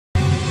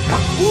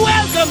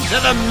Welcome to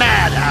the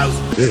madhouse.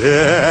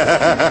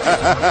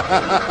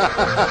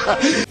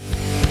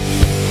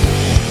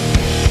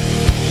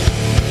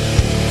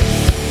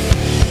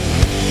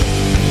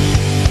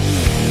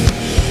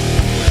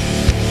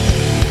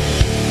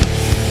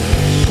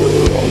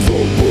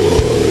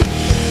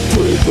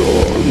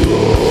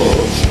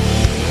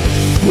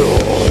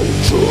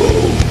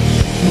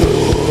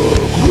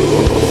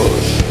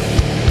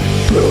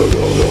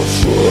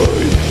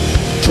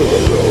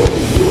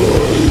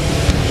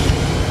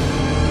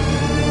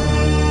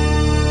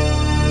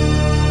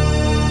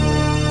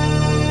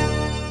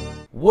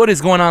 What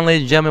is going on,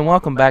 ladies and gentlemen?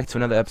 Welcome back to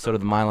another episode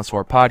of the Mindless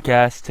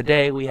podcast.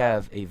 Today we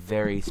have a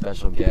very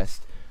special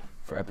guest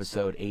for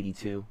episode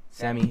 82.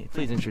 Sammy,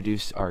 please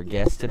introduce our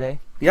guest today.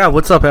 Yeah,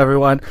 what's up,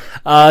 everyone?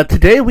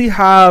 Today we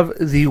have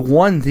the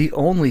one, the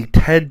only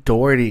Ted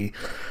Dougherty.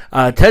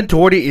 Ted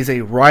Dougherty is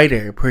a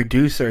writer,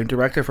 producer, and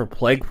director for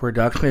Plague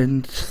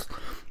Productions.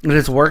 It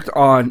has worked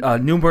on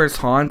numerous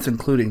haunts,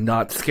 including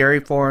Not Scary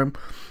Farm,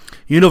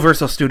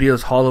 Universal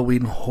Studios'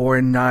 Halloween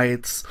Horror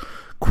Nights,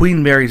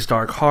 Queen Mary's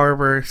Dark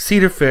Harbor,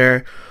 Cedar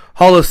Fair,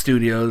 Hollow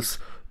Studios,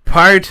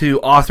 prior to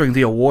authoring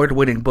the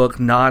award-winning book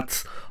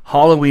Knott's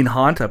Halloween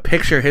Haunt, A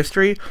Picture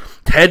History.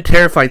 Ted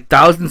terrified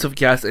thousands of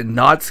guests in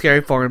Not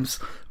Scary Farm's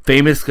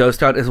famous ghost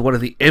town as one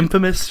of the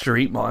infamous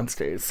street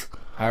monsters.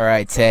 All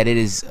right, Ted, it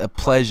is a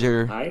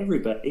pleasure. Hi,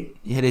 everybody.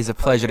 It is a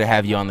pleasure to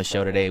have you on the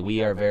show today.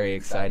 We are very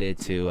excited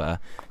to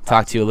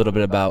talk to you a little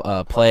bit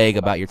about Plague,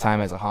 about your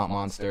time as a haunt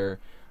monster,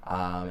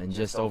 and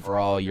just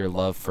overall your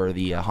love for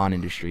the haunt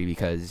industry,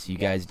 because you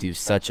guys do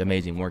such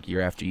amazing work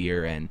year after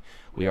year, and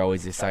we are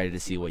always excited to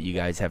see what you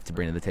guys have to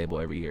bring to the table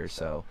every year.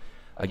 So,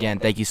 again,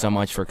 thank you so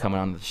much for coming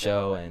on the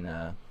show,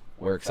 and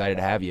we're excited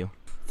to have you.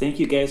 Thank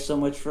you guys so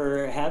much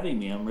for having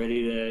me. I'm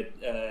ready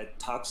to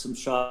talk some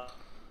shop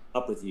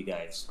up with you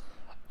guys.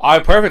 All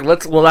right, perfect.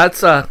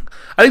 I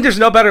think there's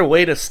no better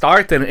way to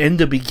start than in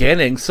the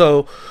beginning.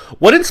 So,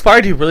 what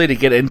inspired you really to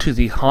get into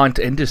the haunt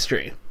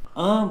industry?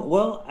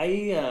 Well,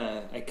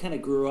 I kind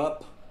of grew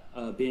up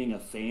being a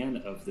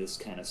fan of this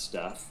kind of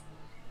stuff,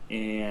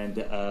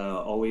 and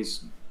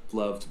always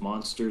loved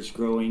monsters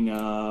growing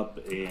up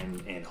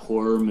and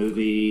horror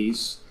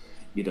movies.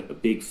 You know, a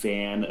big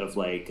fan of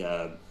like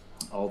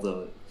all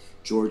the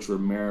George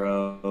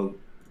Romero,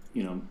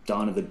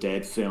 Dawn of the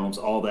Dead films,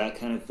 all that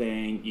kind of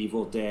thing,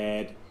 Evil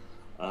Dead.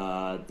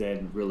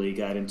 Then really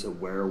got into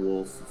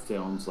werewolf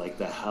films like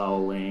The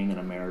Howling and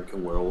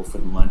American Werewolf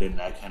in London,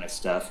 that kind of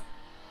stuff.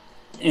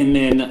 And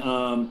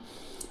then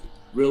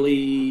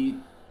really,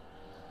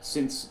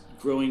 since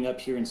growing up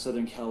here in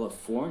Southern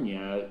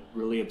California,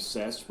 really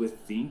obsessed with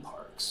theme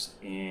parks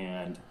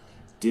and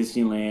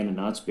Disneyland and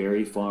Knott's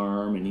Berry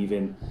Farm and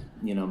even,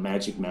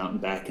 Magic Mountain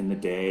back in the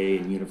day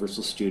and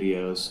Universal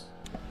Studios.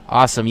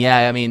 Awesome.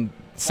 Yeah, I mean,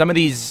 some of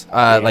these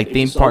like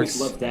theme parks.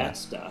 I love that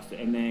stuff.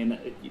 And then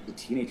the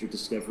teenager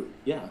discovered,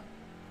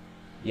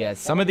 Yeah,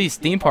 some of these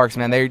theme parks,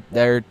 man,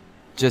 they're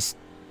just,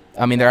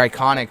 I mean, they're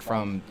iconic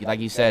from, like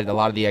you said, a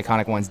lot of the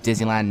iconic ones,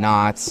 Disneyland,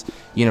 Knott's,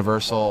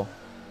 Universal.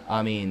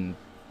 I mean,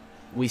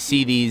 we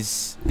see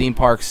these theme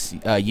parks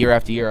year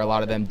after year. A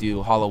lot of them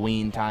do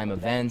Halloween time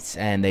events,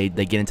 and they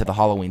get into the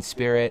Halloween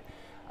spirit.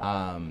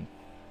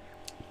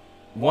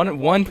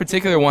 One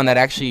particular one that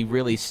actually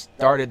really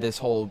started this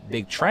whole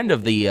big trend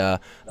of the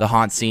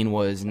haunt scene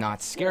was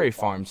Not Scary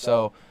Farm.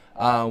 So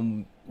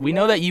we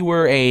know that you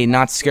were a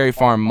Not Scary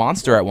Farm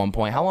monster at one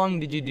point. How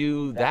long did you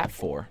do that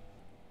for?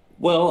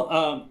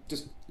 Well,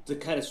 just to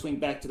kind of swing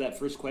back to that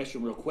first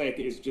question real quick,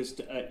 is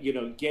just,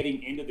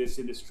 getting into this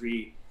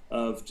industry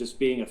of just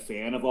being a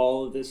fan of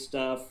all of this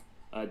stuff,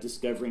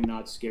 discovering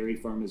Not Scary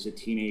Farm as a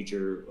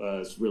teenager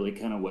is really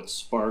kind of what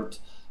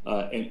sparked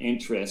an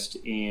interest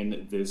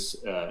in this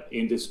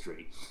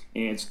industry.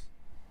 And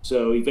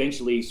so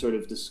eventually sort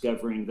of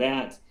discovering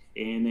that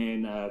and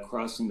then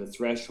crossing the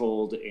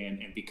threshold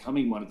and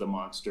becoming one of the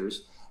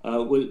monsters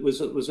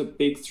was a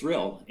big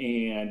thrill.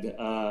 And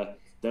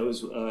that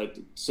was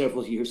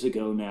several years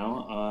ago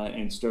now,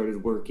 and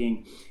started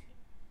working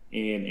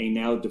in a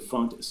now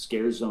defunct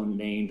scare zone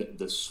named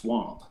The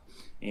Swamp.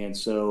 And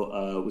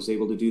so was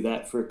able to do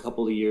that for a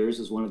couple of years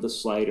as one of the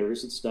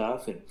sliders and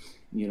stuff, and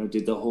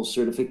did the whole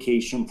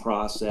certification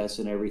process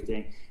and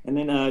everything. And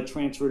then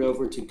transferred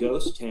over to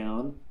Ghost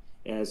Town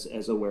as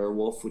a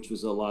werewolf, which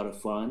was a lot of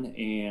fun,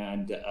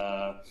 and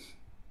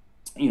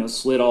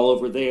slid all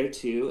over there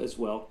too as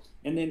well.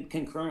 And then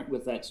concurrent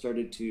with that,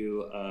 started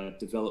to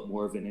develop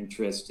more of an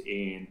interest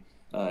in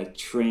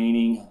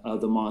training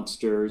the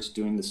monsters,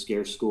 doing the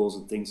scare schools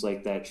and things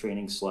like that,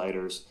 training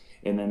sliders.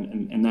 And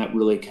then and that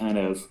really kind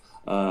of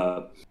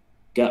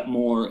got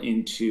more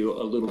into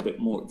a little bit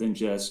more than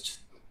just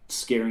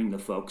scaring the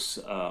folks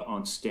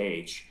on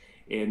stage.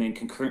 And then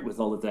concurrent with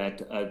all of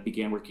that,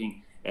 began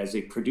working as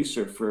a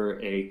producer for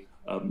a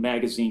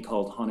magazine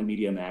called Haunted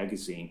Media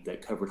Magazine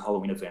that covered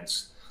Halloween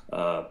events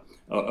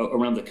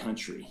around the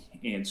country.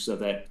 And so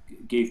that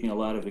gave me a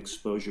lot of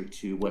exposure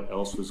to what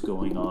else was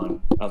going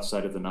on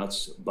outside of the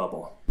Knott's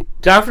bubble.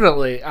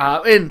 Definitely.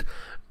 And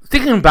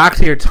thinking back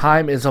to your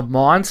time as a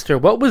monster,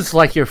 what was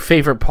like your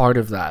favorite part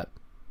of that?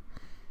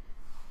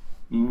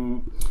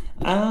 Mm.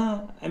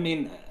 I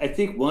mean, I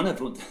think one of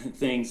the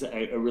things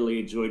I really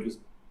enjoyed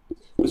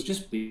was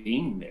just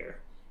being there.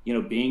 You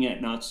know, being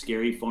at Not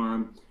Scary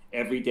Farm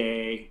every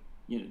day.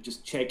 You know,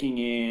 just checking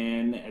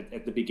in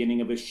at the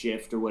beginning of a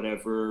shift or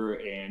whatever,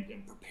 and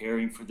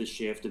preparing for the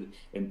shift,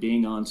 and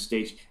being on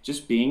stage.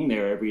 Just being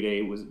there every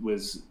day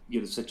was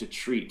such a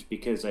treat,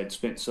 because I'd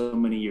spent so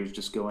many years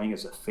just going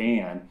as a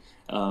fan.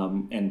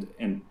 And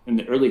in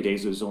the early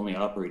days, it was only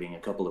operating a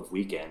couple of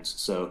weekends,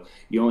 so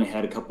you only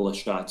had a couple of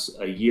shots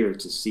a year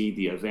to see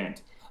the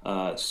event.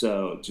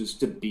 So just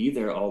to be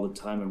there all the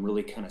time and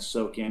really kind of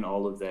soak in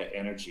all of that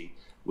energy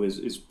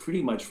is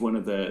pretty much one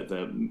of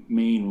the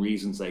main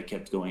reasons I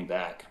kept going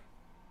back.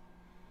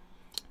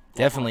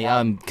 Definitely.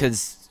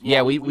 Cause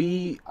yeah,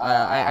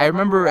 I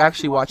remember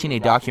actually watching a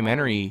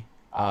documentary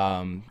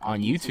on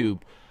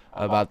YouTube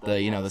about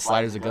the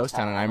Sliders of Ghost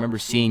Town, and I remember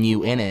seeing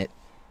you in it,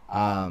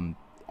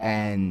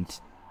 and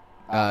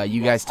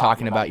you guys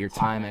talking about your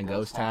time at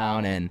Ghost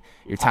Town and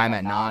your time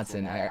at Knott's,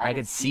 and I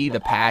could see the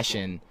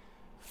passion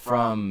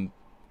from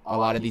a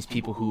lot of these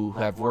people who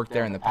have worked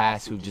there in the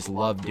past, who just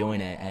love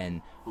doing it,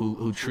 and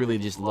who truly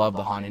just love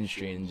the haunt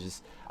industry. And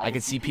just I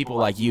could see people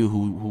like you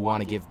who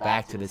want to give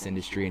back to this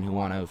industry, and who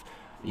want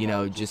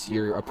to, just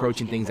you're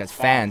approaching things as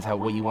fans,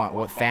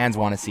 what fans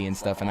want to see and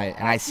stuff. And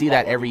I see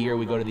that every year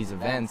we go to these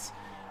events,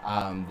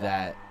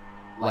 that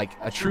like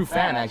a true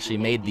fan actually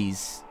made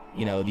these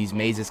these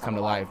mazes come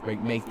to life,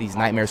 make these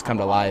nightmares come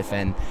to life.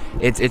 And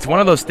it's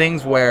one of those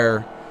things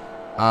where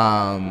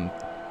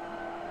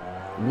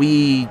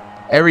we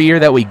every year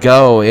that we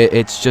go,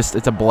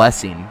 it's a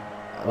blessing,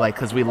 like,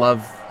 because we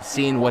love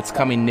seeing what's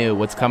coming new,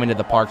 what's coming to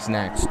the parks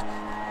next.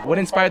 What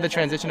inspired the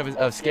transition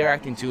of scare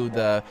acting to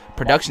the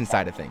production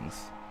side of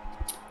things?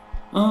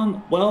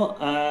 Well,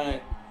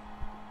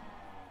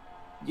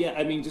 yeah,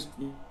 I mean, just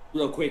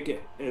real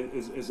quick,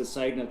 as a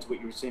side note to what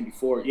you were saying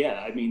before,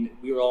 yeah, I mean,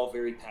 we were all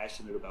very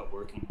passionate about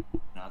working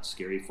Not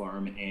Scary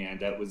Farm, and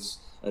that was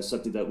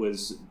something that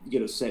was,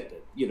 set,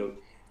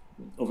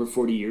 over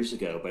 40 years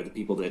ago by the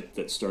people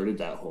that started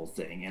that whole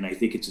thing. And I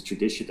think it's a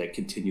tradition that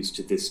continues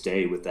to this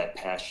day with that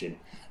passion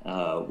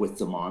with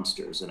the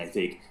monsters. And I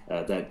think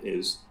that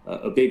is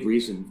a big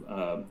reason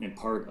and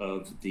part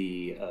of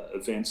the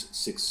event's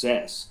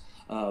success.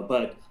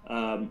 But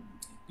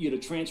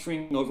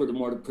transferring over to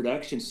more to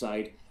production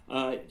side,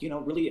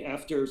 really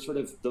after sort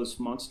of those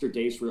monster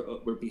days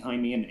were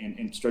behind me,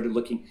 and started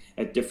looking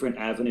at different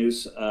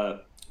avenues.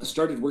 I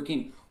started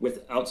working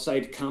with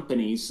outside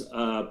companies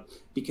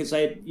because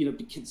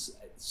because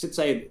since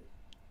I had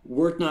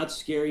worked Not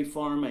Scary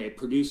Farm, I had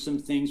produced some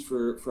things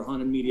for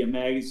Haunted Media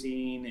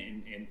Magazine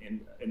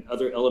and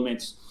other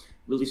elements.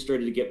 Really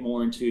started to get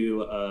more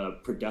into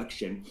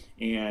production,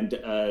 and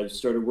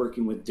started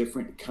working with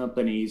different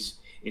companies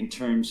in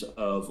terms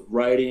of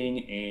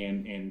writing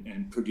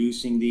and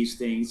producing these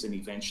things, and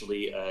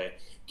eventually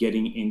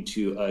getting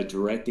into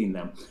directing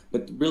them.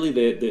 But really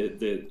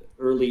the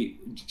early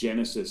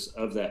genesis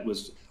of that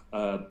was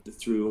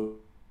through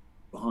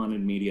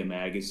Haunted Media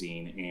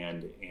Magazine,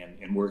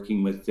 and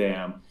working with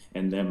them,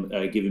 and them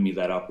giving me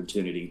that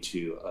opportunity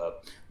to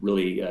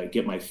really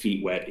get my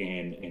feet wet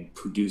in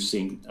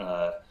producing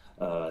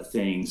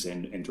things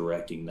and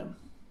directing them.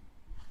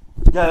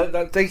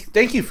 Yeah,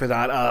 thank you for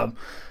that.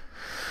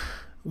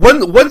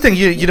 One thing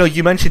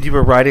you mentioned you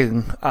were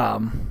writing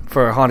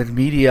for Haunted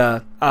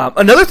Media.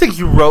 Another thing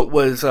you wrote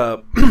was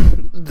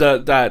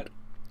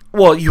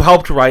you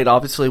helped write,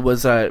 obviously,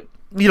 was that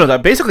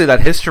basically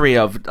that history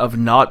of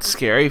Not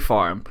Scary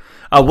Farm.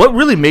 What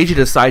really made you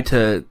decide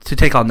to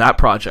take on that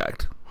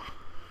project?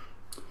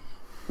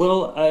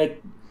 Well,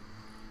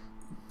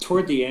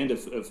 toward the end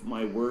of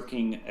my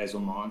working as a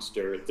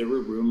monster, there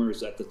were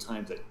rumors at the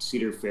time that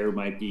Cedar Fair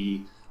might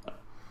be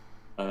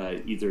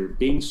either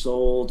being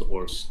sold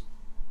or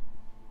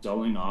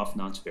selling off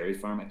Knott's Berry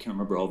Farm. I can't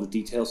remember all the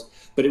details,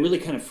 but it really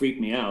kind of freaked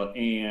me out.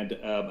 And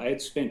I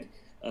had spent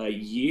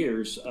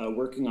years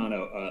working on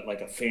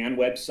a fan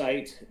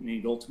website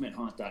named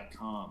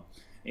ultimatehaunt.com,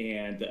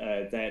 and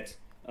that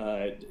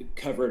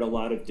covered a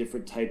lot of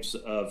different types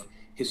of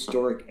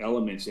historic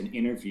elements and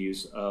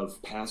interviews of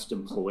past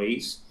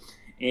employees.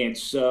 And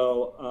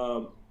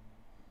so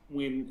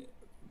when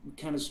we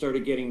kind of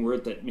started getting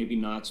word that maybe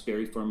Knott's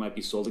Berry Farm might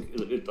be sold,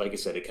 like I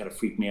said, it kind of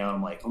freaked me out.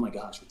 I'm like, oh my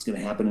gosh, what's going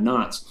to happen to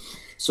Knott's?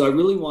 So I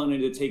really wanted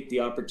to take the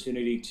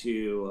opportunity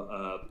to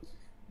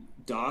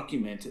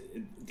document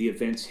the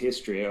event's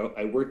history.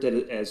 I worked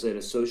as an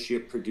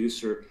associate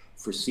producer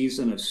for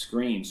Season of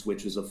Screams,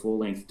 which was a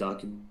full-length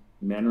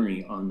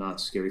documentary on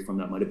Knott's Scary Farm.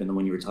 That might have been the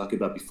one you were talking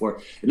about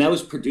before. And that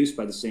was produced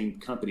by the same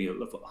company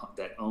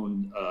that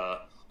owned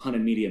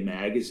Haunted Media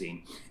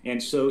Magazine.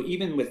 And so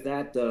even with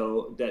that,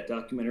 though, that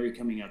documentary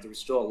coming out, there was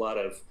still a lot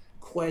of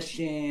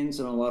questions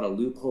and a lot of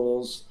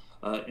loopholes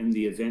in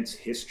the event's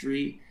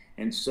history.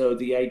 And so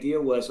the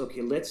idea was,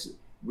 okay, let's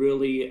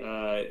really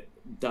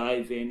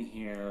dive in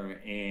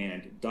here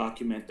and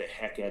document the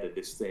heck out of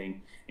this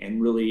thing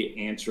and really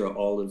answer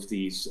all of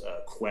these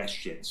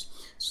questions.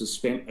 So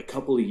spent a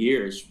couple of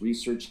years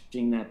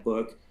researching that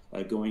book,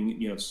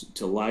 going,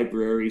 to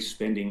libraries,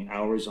 spending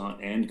hours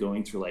on end,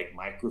 going through like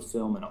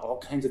microfilm and all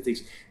kinds of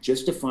things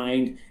just to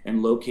find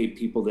and locate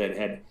people that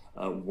had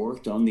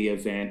worked on the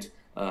event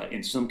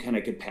in some kind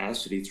of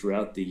capacity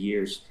throughout the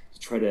years to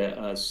try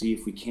to see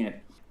if we can't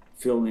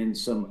fill in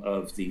some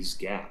of these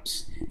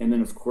gaps. And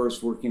then, of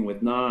course, working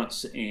with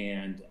Knott's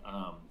and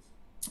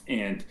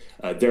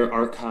their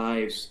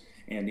archives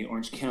and the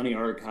Orange County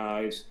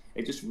archives,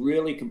 and just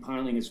really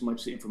compiling as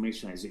much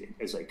information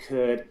as I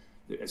could.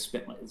 I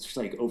spent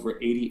like over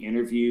 80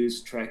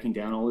 interviews tracking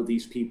down all of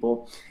these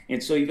people.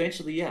 And so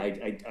eventually, yeah,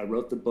 I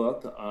wrote the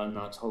book,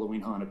 Knott's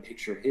Halloween Haunted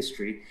Picture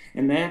History,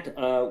 and that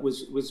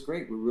was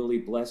great. We're really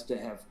blessed to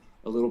have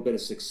a little bit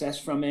of success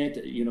from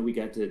it. We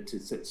got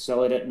to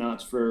sell it at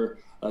Knott's for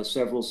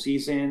several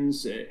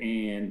seasons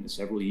and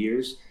several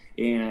years,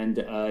 and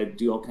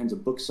do all kinds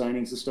of book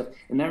signings and stuff.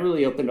 And that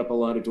really opened up a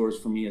lot of doors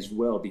for me as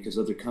well, because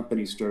other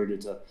companies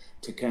started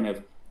to kind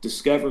of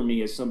discover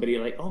me as somebody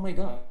like, oh my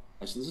gosh,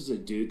 this is a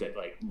dude that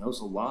like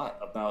knows a lot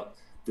about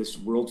this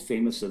world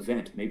famous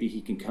event. Maybe he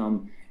can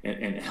come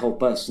and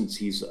help us since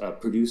he's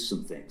produced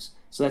some things.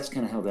 So that's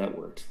kind of how that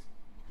worked.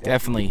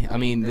 Definitely. I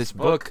mean, this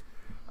book,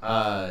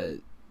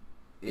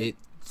 it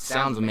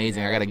sounds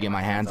amazing. I got to get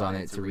my hands on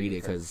it to read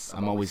it, because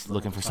I'm always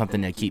looking for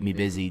something to keep me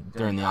busy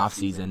during the off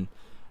season.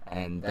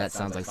 And that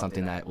sounds like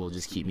something that will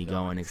just keep me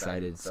going,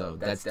 excited. So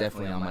that's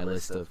definitely on my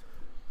list of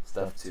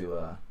stuff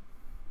to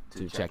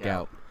check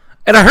out.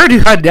 And I heard you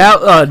had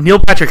Neil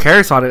Patrick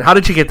Harris on it. How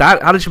did you get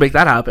that? How did you make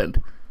that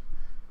happen?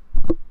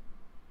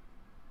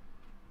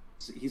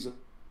 He's a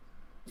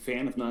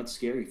fan of Not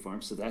Scary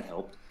Farm, so that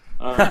helped.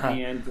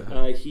 And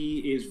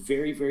he is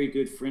very, very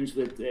good friends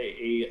with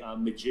a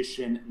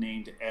magician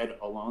named Ed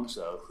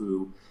Alonso,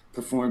 who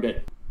performed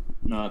at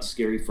Not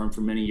Scary Farm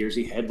for many years.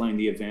 He headlined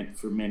the event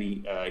for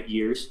many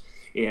years.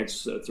 And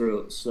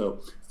so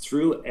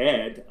through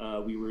Ed,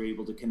 we were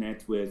able to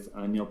connect with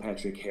Neil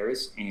Patrick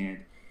Harris, and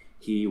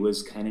he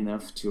was kind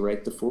enough to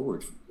write the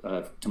foreword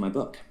to my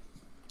book.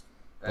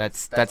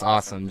 That's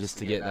awesome. Just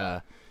to get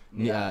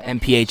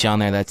MPH on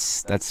there,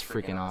 that's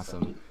freaking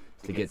awesome.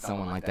 To get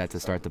someone like that to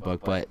start the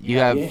book. But you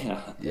have,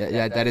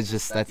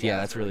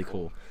 that's really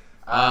cool.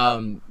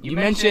 You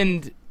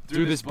mentioned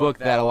through this book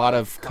that a lot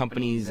of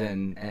companies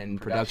and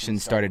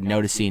productions started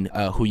noticing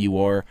who you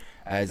were,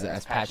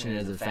 as passionate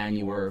as a fan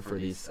you were for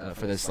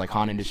this like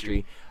haunt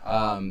industry.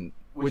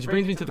 Which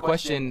brings me to the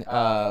question: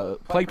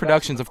 Plague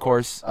Productions, of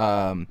course,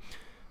 one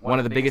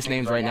of the biggest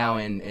names right now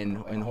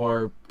in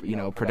horror,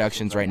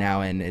 productions right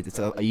now, and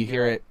you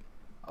hear it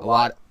a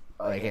lot,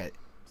 like at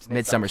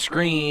Midsummer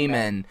Scream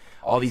and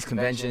all these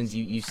conventions.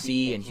 You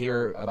see and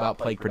hear about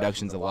Plague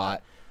Productions a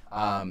lot.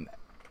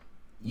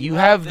 You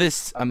have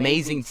this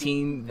amazing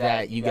team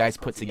that you guys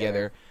put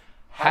together.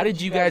 How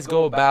did you guys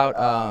go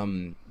about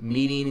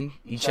meeting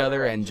each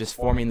other and just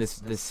forming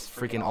this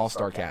freaking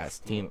all-star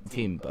cast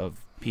team of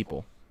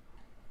people?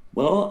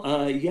 Well,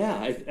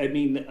 I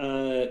mean,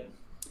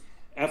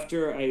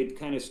 after I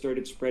kind of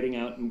started spreading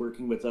out and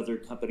working with other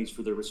companies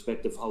for their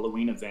respective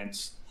Halloween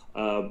events,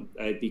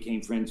 I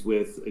became friends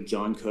with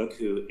John Cook,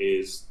 who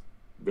is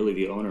really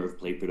the owner of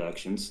Plague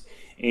Productions.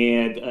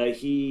 And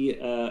he,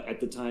 at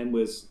the time,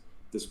 was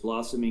this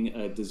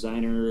blossoming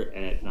designer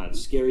at Not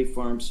Scary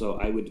Farm, so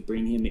I would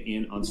bring him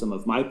in on some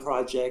of my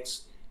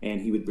projects,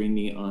 and he would bring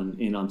me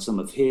in on some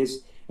of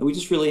his. And we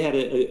just really had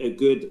a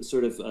good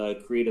sort of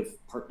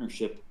creative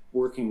partnership,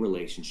 working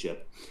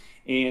relationship.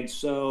 And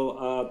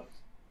so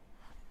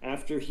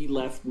after he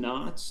left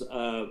Knott's,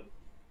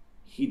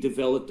 he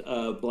developed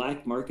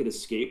black market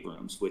escape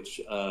rooms,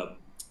 which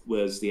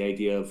was the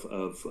idea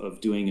of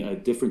doing a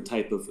different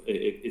type of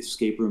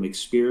escape room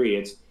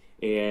experience.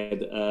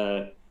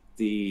 And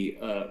the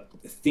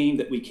theme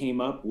that we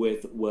came up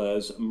with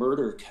was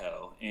Murder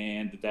Co.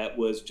 And that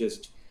was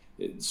just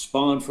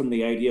spawned from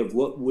the idea of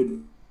what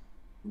would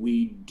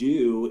we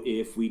do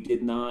if we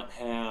did not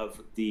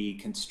have the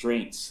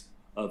constraints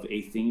of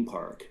a theme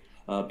park.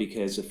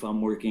 Because if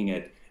I'm working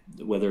at,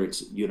 whether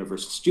it's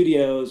Universal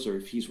Studios or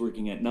if he's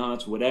working at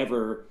Knott's,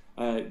 whatever,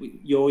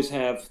 you always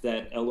have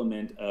that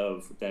element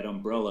of that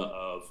umbrella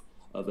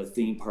of a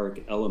theme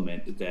park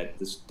element that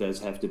this does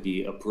have to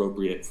be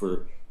appropriate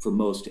for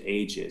most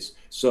ages.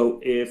 So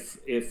if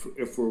it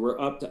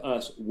were up to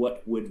us,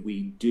 what would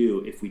we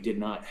do if we did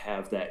not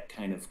have that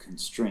kind of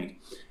constraint?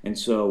 And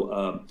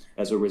so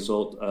as a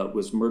result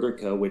was Murder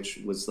Co., which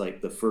was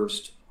like the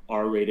first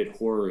R-rated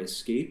horror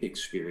escape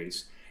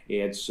experience.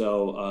 And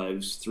so it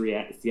was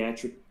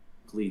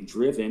theatrically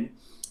driven,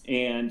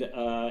 and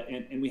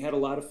we had a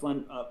lot of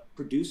fun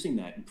producing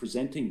that and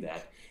presenting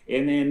that.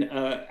 And then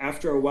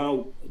after a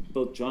while,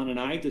 both John and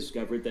I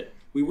discovered that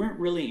we weren't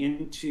really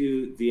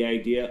into the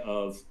idea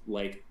of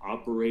like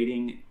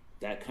operating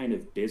that kind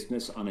of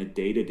business on a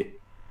day-to-day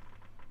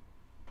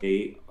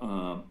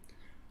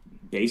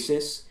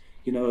basis.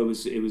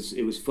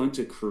 It was fun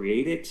to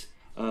create it.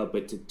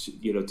 But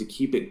to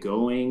keep it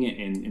going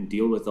and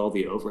deal with all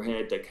the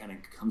overhead that kind of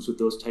comes with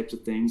those types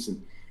of things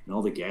and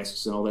all the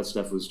guests and all that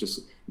stuff was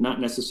just not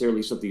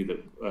necessarily something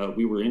that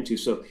we were into.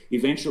 So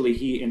eventually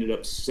he ended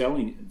up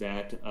selling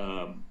that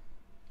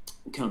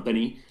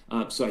company.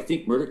 So I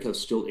think Murder Co.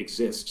 still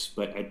exists,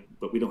 but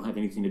we don't have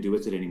anything to do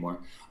with it anymore.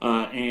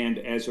 And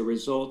as a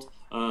result,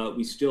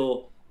 we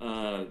still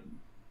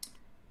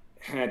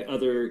had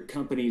other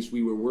companies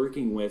we were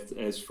working with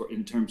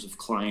in terms of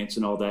clients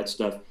and all that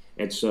stuff.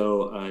 And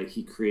so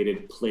he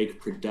created Plague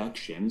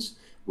Productions,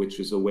 which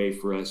was a way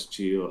for us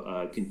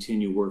to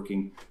continue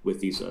working with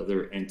these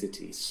other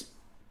entities.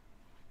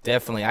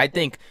 Definitely.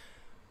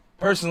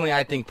 Personally,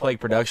 I think Plague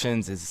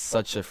Productions is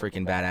such a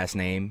freaking badass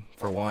name,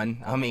 for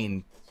one. I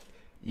mean,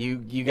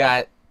 you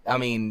got, I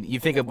mean,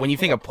 when you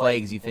think of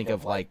plagues, you think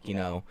of, like,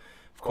 of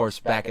course,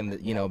 back in the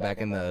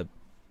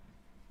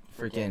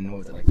freaking, what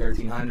was it, like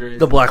 1300s?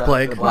 The Black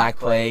Plague. The Black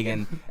Plague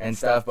and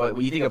stuff. But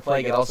when you think of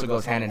plague, it also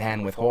goes hand in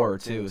hand with horror,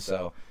 too.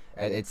 So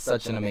it's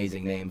such an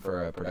amazing name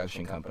for a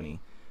production company.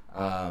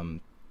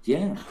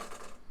 Yeah.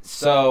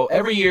 So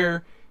every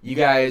year, you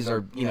guys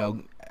are,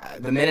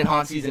 the minute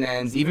haunt season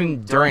ends,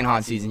 even during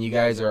haunt season, you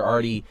guys are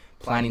already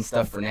planning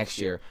stuff for next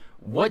year.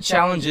 What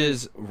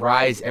challenges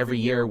rise every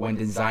year when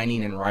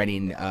designing and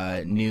writing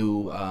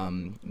new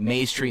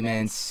maze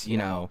treatments,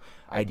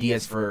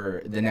 ideas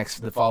for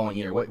the following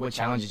year? What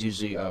challenges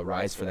usually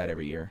rise for that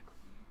every year?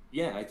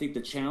 Yeah, I think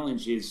the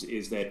challenge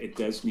is that it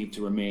does need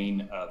to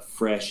remain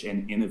fresh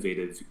and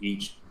innovative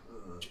each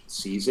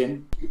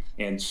season.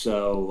 And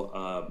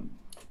so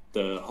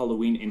the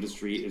Halloween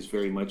industry is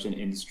very much an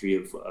industry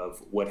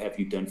of what have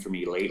you done for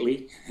me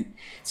lately?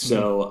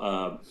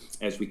 So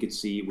as we could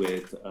see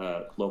with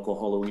local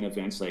Halloween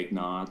events like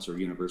Knott's or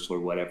Universal or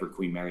whatever,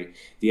 Queen Mary,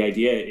 the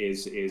idea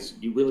is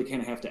you really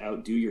kind of have to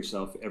outdo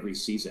yourself every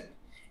season.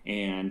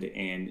 And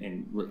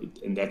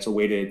that's a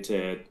way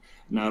to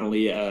not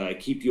only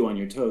keep you on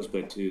your toes,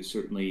 but to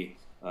certainly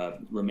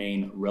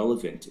remain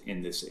relevant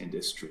in this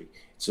industry.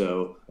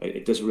 So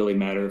it doesn't really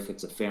matter if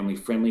it's a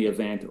family-friendly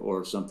event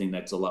or something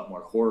that's a lot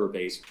more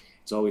horror-based.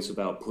 It's always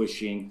about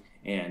pushing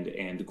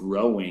and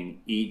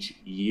growing each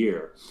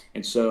year.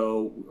 And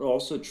so we're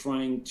also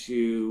trying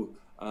to,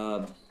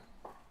 a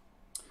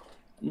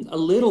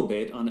little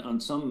bit on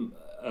some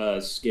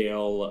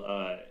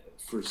scale,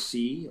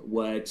 foresee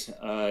what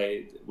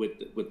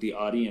the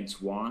audience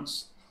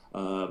wants,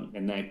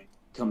 and that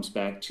comes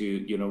back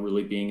to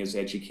really being as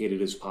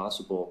educated as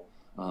possible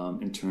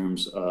in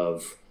terms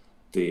of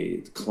the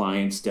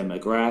client's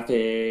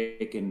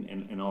demographic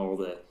and all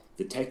the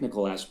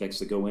technical aspects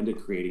that go into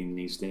creating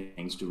these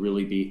things, to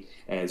really be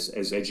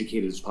as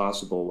educated as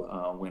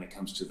possible when it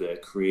comes to the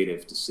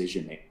creative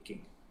decision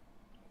making.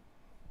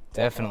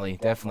 Definitely.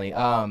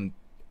 And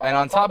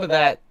on top of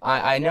that,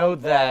 I know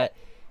that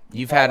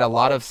you've had a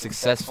lot of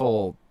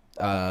successful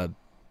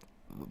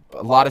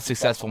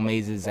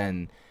mazes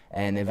and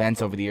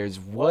events over the years.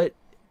 What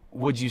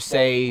would you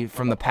say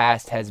from the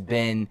past has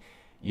been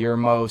your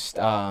most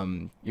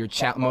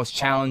most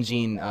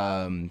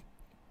challenging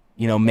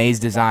maze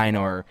design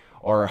or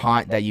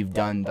haunt that you've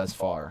done thus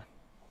far?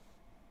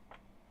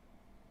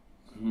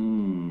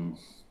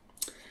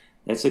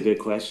 That's a good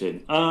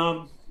question.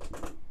 I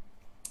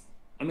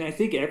mean, I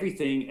think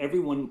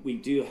everyone we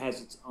do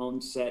has its own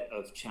set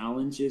of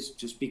challenges,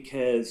 just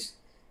because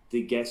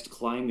the guest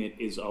climate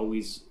is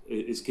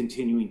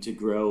continuing to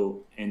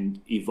grow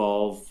and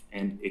evolve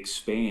and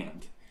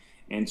expand.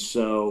 And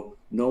so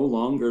no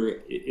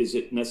longer is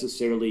it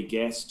necessarily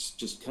guests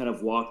just kind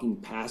of walking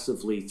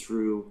passively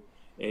through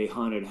a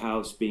haunted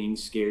house being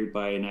scared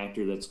by an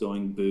actor that's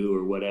going boo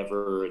or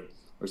whatever,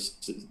 or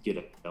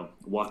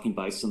walking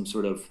by some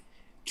sort of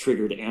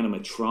triggered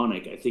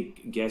animatronic. I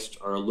think guests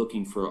are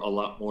looking for a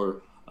lot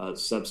more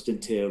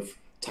substantive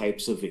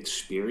types of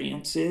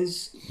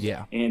experiences.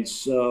 Yeah. And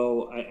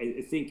so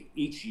I think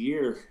each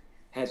year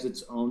has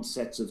its own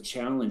sets of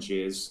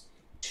challenges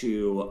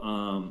to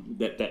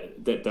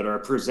that are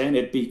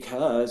presented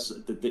because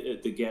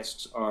the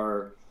guests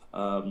are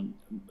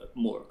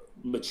more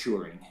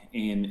maturing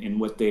in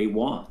what they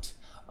want.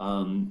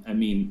 I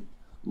mean,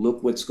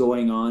 look what's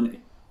going on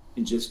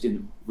in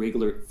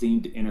regular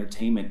themed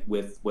entertainment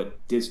with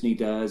what Disney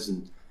does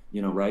and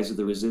Rise of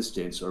the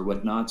Resistance, or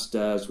what Knott's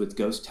does with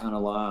Ghost Town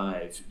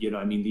Alive.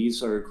 I mean,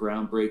 these are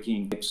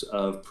groundbreaking types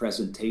of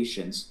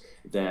presentations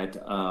that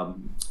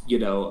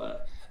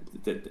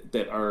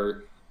that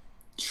are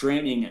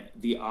training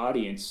the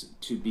audience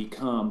to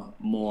become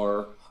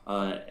more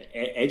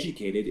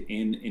educated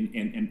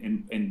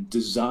in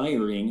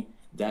desiring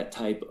that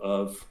type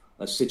of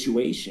a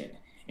situation.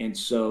 And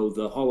so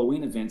the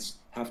Halloween events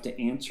have to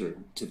answer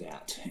to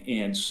that.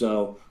 And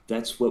so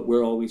that's what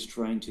we're always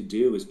trying to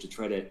do, is to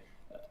try to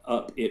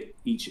up it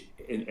each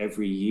and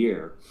every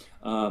year.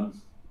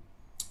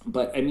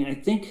 But I mean, I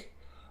think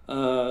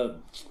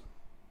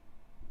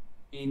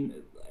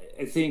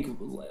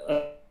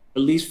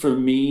at least for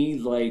me,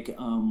 like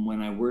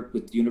when I worked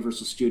with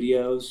Universal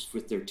Studios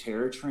with their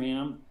Terror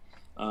Tram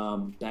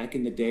back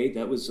in the day,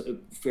 that was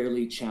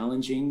fairly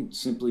challenging,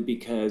 simply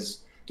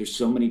because there's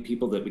so many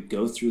people that would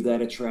go through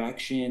that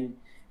attraction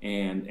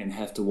and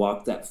have to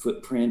walk that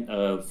footprint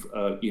of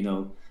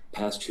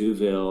past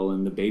Whoville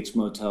and the Bates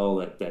Motel,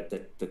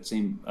 that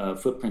same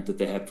footprint that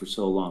they had for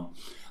so long.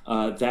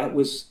 That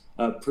was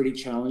pretty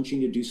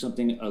challenging to do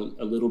something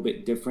a little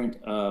bit different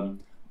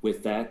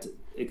with that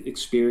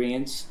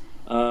experience.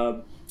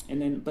 And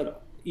then,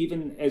 but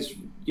even as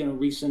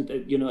recent,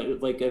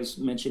 like I was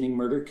mentioning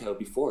Murder Co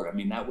before. I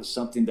mean, that was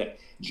something that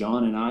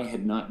John and I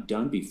had not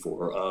done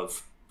before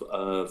of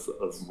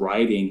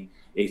writing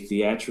a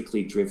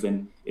theatrically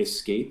driven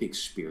escape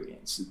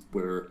experience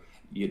where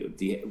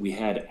we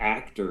had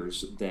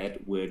actors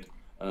that would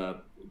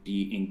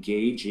be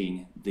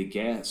engaging the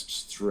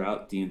guests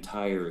throughout the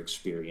entire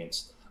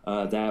experience.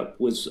 That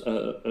was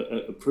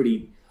a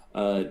pretty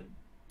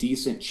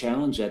decent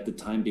challenge at the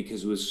time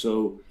because it was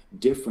so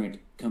different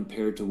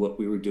compared to what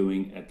we were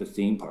doing at the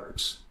theme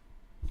parks.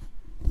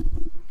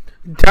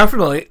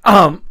 Definitely.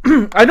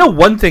 I know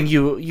one thing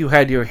you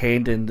had your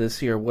hand in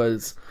this year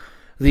was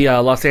the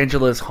Los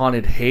Angeles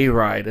Haunted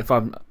Hayride, if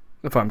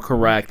I'm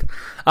correct.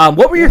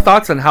 What were your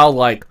thoughts on how,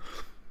 like,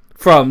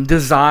 from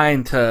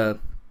design to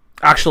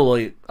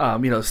actually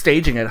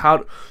staging it,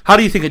 how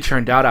do you think it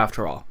turned out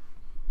after all?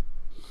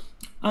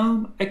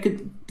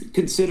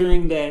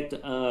 Considering that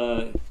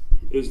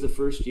it was the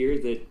first year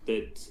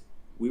that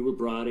we were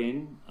brought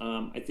in,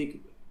 I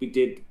think we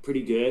did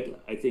pretty good.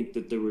 I think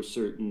that there were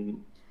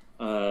certain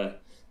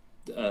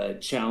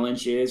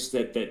challenges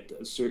that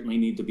certainly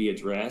need to be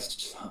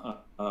addressed,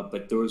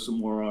 but those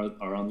more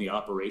are on the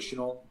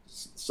operational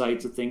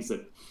sides of things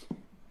that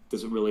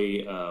doesn't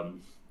really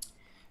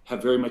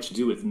have very much to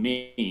do with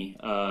me.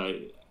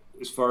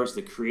 As far as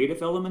the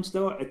creative elements,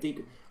 though, I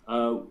think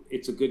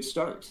it's a good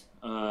start.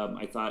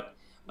 I thought,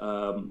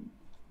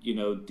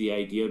 the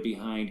idea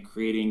behind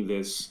creating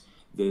this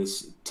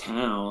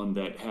town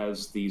that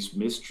has these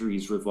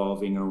mysteries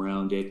revolving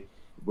around it,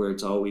 where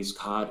it's always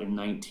caught in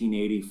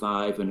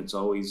 1985 and it's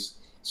always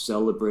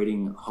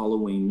celebrating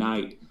Halloween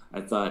night,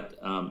 I thought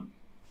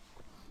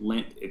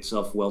lent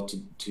itself well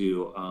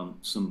to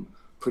some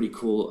pretty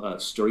cool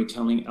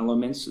storytelling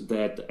elements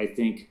that I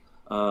think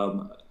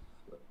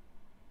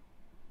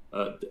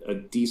a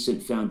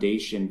decent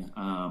foundation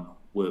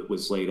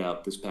was laid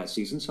out this past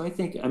season. So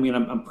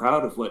I'm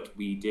proud of what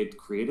we did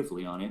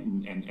creatively on it,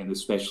 and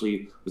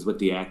especially with what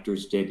the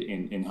actors did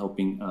in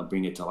helping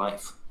bring it to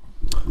life.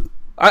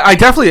 I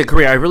definitely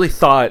agree. I really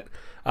thought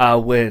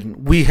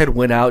when we had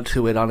went out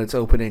to it on its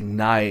opening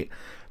night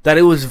that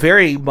it was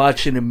very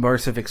much an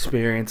immersive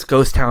experience,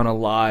 Ghost Town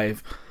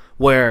Alive,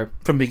 where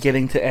from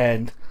beginning to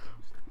end,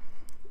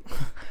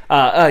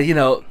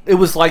 it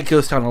was like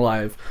Ghost Town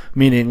Alive,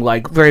 meaning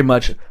like very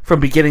much from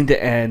beginning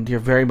to end,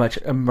 you're very much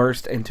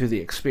immersed into the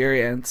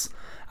experience,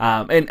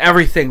 and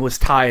everything was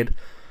tied,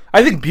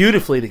 I think,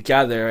 beautifully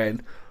together,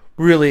 and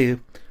really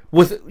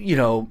with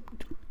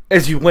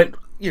as you went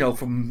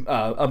from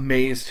a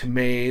maze to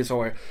maze,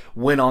 or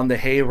went on the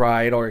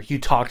hayride, or you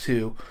talked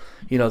to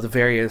the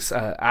various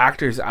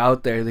actors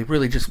out there, they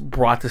really just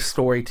brought the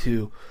story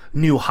to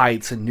new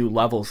heights and new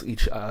levels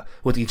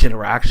with each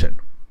interaction.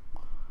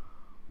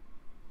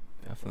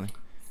 Definitely.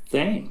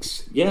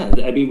 Thanks. Yeah,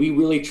 I mean, we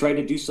really tried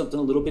to do something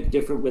a little bit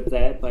different with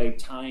that by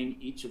tying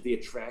each of the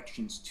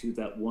attractions to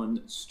that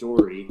one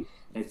story.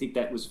 And I think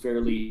that was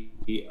fairly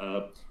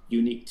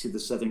unique to the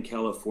Southern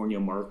California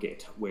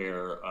market,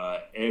 where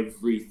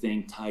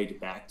everything tied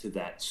back to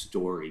that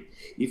story.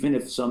 Even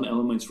if some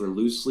elements were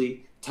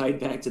loosely tied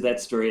back to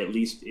that story, at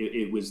least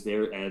it was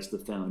there as the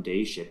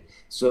foundation.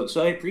 So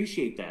I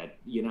appreciate that.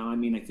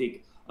 I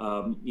think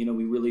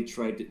we really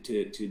tried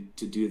to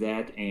do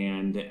that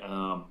and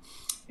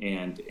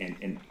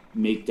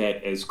make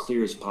that as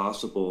clear as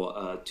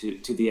possible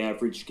to the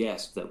average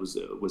guest that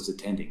was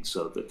attending.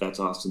 So that's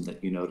awesome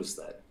that you noticed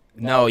that.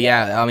 No,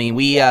 yeah. I mean,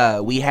 we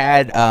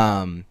had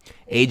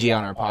AJ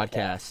on our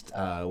podcast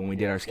when we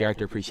did our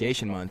Character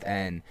Appreciation Month,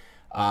 and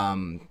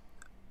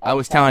I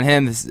was telling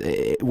him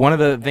one of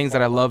the things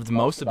that I loved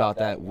most about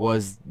that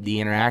was the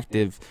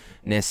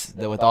interactiveness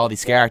with all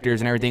these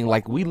characters and everything.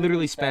 Like, we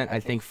literally spent, I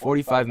think,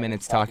 45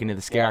 minutes talking to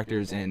the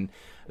characters in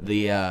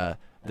the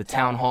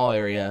town hall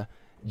area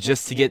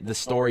just to get the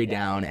story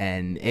down,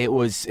 and it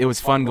was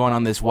fun going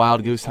on this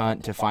wild goose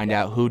hunt to find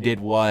out who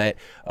did what,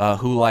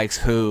 who likes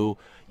who.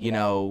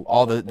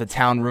 All the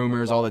town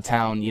rumors, all the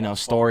town,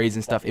 stories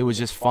and stuff. It was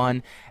just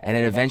fun, and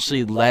it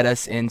eventually led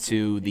us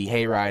into the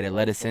hayride. It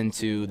led us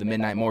into the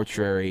Midnight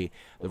Mortuary,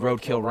 the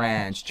Roadkill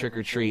Ranch, Trick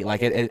or Treat.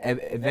 Like, it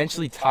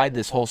eventually tied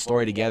this whole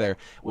story together,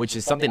 which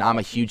is something I'm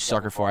a huge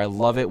sucker for. I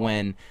love it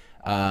when,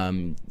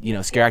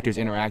 scare actors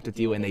interact with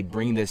you and they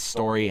bring this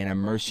story and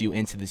immerse you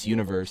into this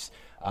universe,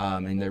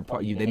 and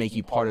they make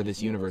you part of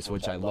this universe,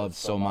 which I love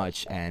so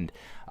much. And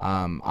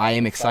I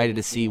am excited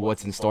to see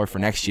what's in store for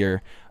next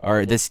year,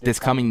 or this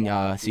coming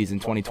season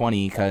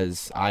 2020,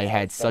 because I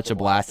had such a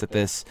blast at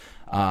this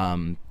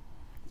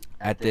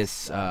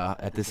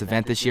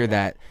event this year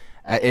that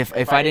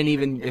if I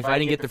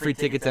didn't get the free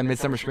tickets at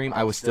Midsummer Scream,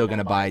 I was still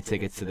gonna buy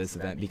tickets to this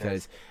event,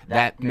 because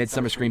that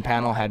Midsummer Scream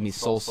panel had me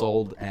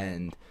sold,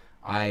 and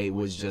I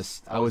was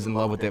in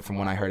love with it from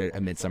when I heard it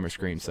at Midsummer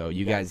Scream. So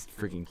you guys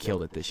freaking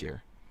killed it this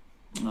year.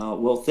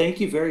 Well, thank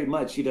you very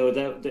much.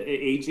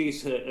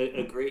 AJ's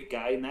a great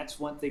guy, and that's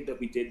one thing that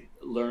we did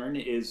learn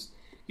is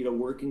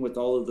working with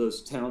all of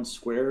those town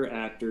square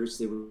actors,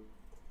 they were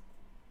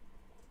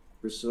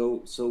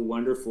so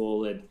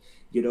wonderful. And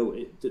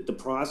the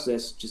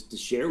process, just to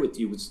share with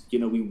you, was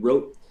we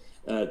wrote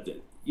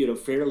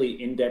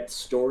fairly in-depth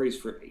stories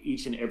for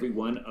each and every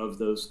one of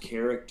those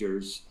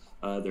characters,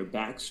 their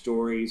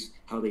backstories,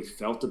 how they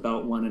felt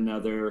about one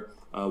another,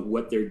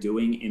 what they're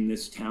doing in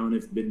this town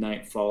of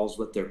Midnight Falls,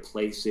 what their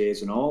place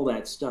is, and all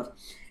that stuff.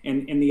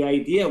 And the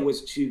idea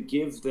was to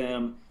give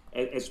them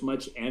as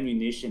much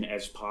ammunition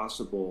as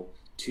possible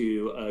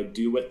to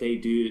do what they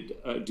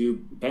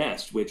do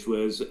best, which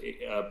was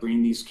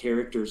bring these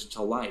characters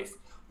to life.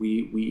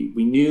 We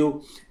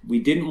knew we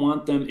didn't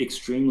want them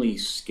extremely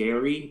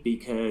scary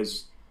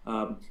because,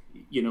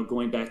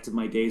 going back to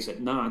my days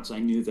at Knott's, I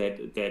knew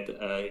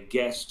that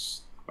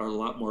guests are a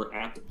lot more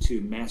apt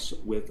to mess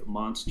with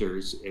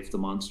monsters if the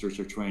monsters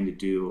are trying to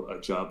do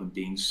a job of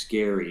being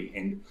scary.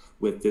 And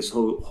with this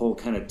whole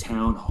kind of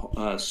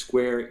town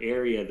square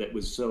area that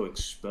was so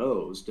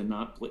exposed and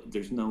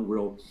there's no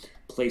real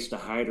place to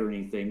hide or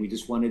anything, we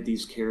just wanted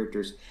these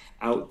characters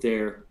out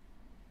there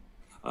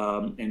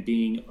and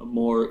being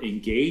more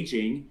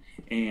engaging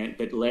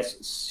but less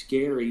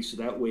scary, so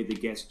that way the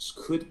guests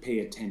could pay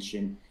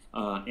attention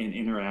and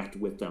interact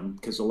with them.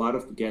 Because a lot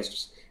of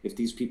guests, if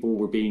these people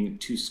were being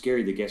too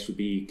scary, the guests would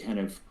be kind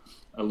of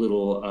a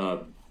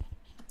little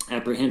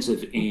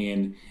apprehensive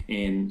in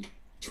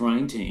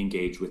trying to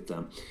engage with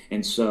them.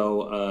 And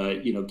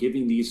so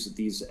giving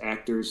these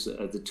actors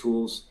the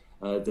tools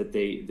that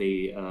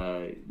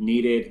they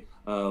needed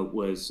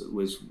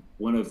was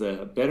one of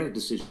the better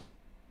decisions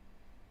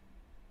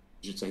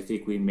I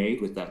think we made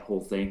with that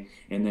whole thing.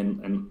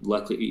 And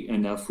luckily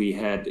enough, we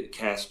had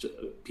cast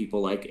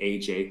people like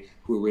AJ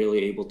who were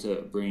really able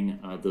to bring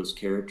those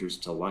characters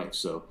to life.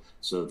 So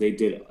they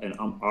did an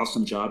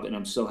awesome job, and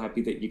I'm so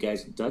happy that you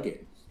guys dug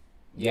it.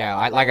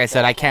 Yeah, like I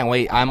said, I can't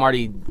wait.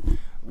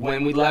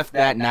 When we left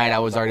that night, I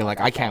was already like,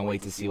 I can't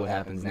wait to see what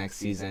happens next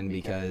season,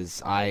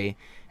 because I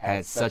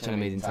had such an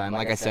amazing time.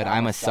 Like I said,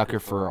 I'm a sucker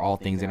for all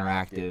things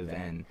interactive,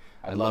 and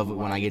I love it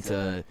when I get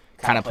to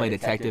kind of play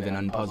detective and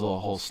unpuzzle a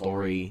whole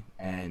story.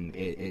 And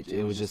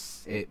it was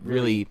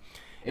really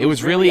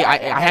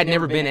I have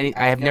never been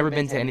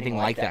to anything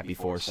like that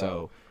before.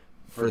 So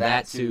for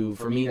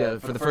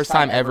the first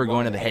time ever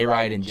going to the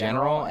hayride in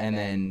general, and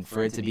then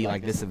for it to be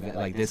like this event,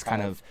 like this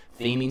kind of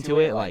theming to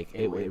it, like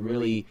it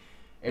really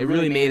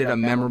made it a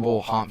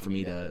memorable haunt for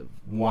me to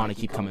want to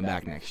keep coming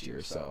back next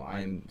year. So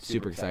I'm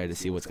super excited to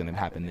see what's going to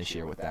happen this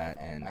year with that,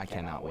 and I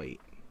cannot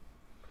wait.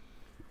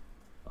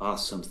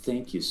 Awesome.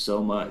 Thank you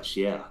so much.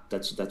 Yeah,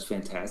 that's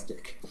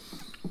fantastic.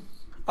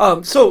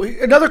 So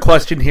another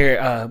question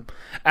here.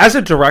 As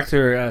a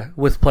director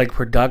with Plague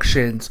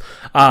Productions,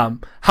 how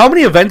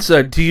many events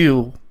do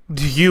you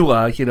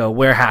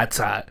wear hats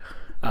at?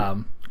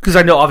 Because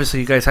I know obviously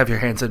you guys have your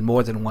hands in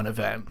more than one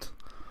event.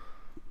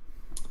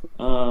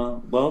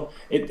 Well,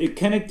 it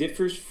kind of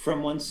differs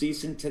from one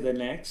season to the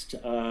next.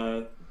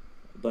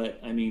 But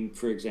I mean,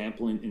 for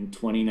example, in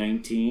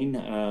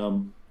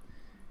 2019,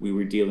 we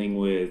were dealing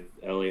with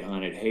LA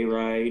Haunted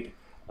Hayride.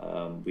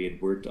 We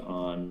had worked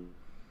on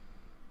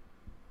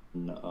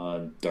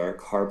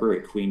Dark Harbor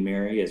at Queen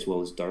Mary, as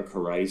well as Dark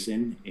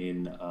Horizon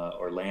in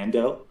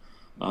Orlando,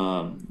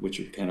 which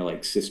are kind of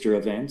like sister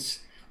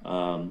events.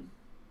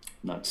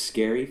 Not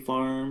Scary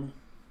Farm.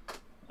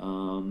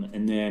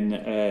 And then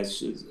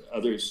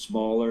other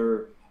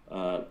smaller,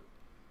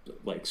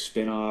 like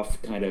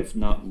spin-off, kind of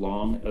not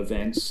long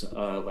events,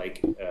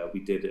 we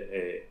did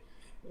a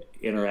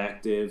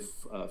interactive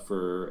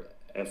for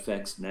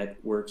FX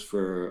Networks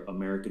for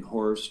American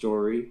Horror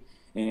Story,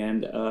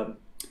 and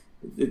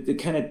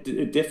it kind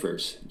of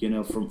differs,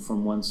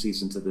 from one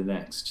season to the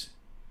next.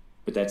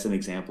 But that's an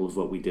example of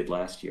what we did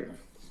last year.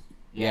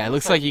 Yeah, it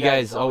looks like you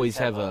guys always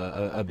have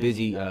a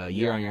busy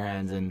year on your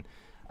hands, and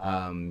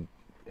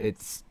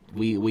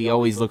we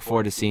always look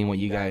forward to seeing what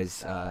you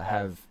guys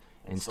have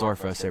in store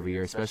for us every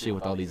year, especially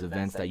with all these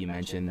events that you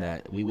mentioned.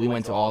 That we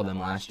went to all of them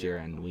last year,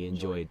 and we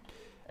enjoyed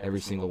every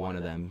single one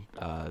of them.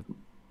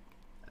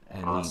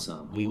 And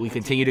awesome. We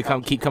continue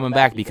to keep coming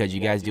back because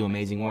you guys do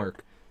amazing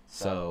work.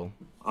 So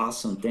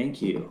awesome,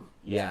 thank you.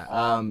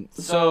 Yeah.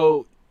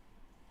 So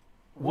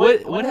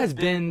what has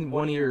been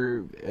one of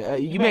your?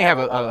 You may have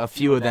a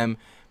few of them,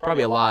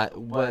 probably a lot,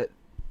 but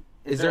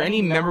is there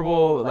any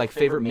memorable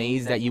favorite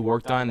maze that you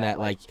worked on that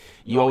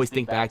you always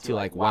think back to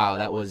wow,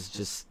 that was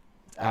just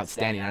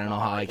outstanding? I don't know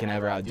how I can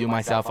ever outdo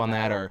myself on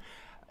that, or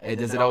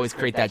does it always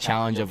create that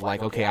challenge of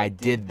okay, I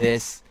did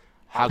this,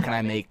 how can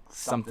I make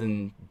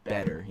something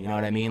better? You know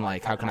what I mean?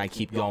 How can I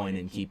keep going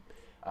and keep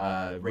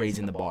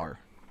raising the bar?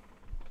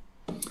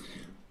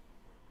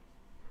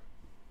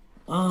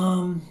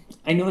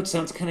 I know it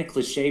sounds kind of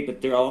cliche,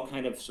 but they're all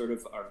kind of sort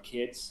of our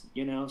kids,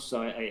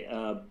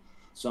 so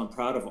so I'm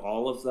proud of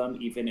all of them,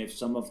 even if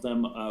some of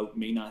them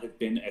may not have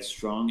been as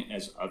strong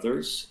as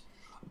others.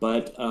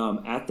 But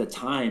at the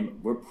time,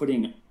 we're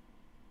putting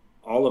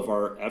all of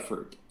our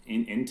effort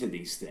into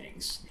these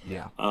things.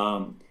 Yeah.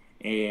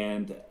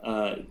 And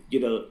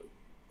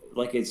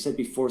like I said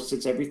before,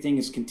 since everything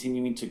is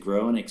continuing to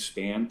grow and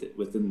expand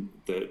within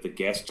the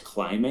guest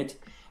climate,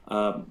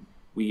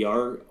 we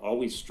are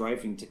always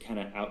striving to kind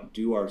of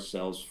outdo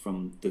ourselves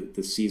from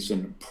the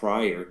season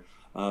prior.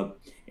 And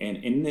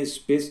in this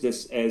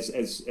business,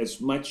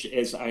 as much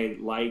as I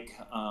like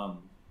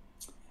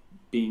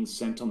being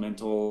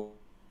sentimental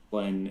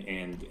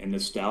and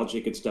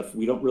nostalgic and stuff,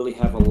 we don't really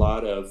have a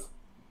lot of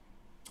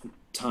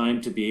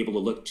time to be able to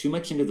look too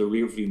much into the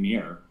rearview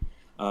mirror.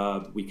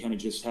 We kind of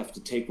just have to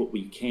take what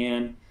we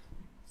can,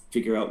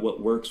 figure out what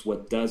works,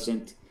 what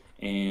doesn't,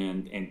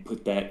 and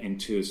put that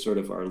into sort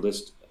of our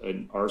list,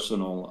 an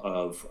arsenal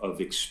of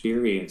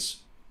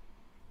experience,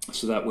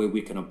 so that way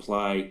we can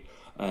apply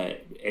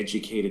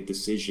educated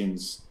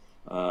decisions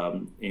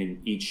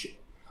in each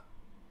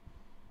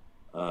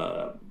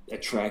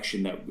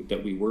attraction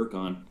that we work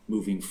on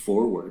moving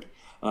forward.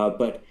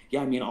 But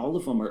yeah, I mean, all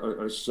of them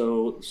are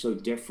so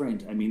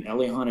different. I mean,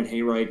 LA Haunted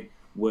Hayride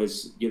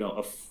was,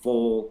 a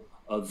full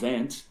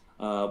event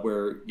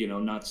where,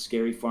 Not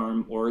Scary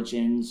Farm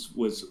Origins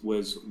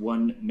was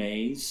one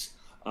maze.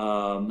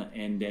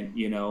 And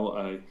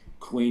then,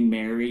 Queen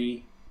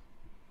Mary,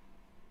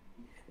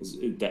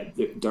 that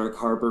the Dark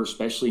Harbor,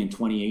 especially in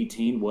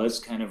 2018, was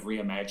kind of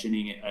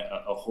reimagining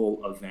a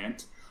whole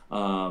event,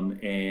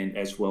 and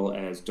as well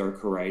as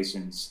Dark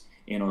Horizons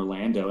in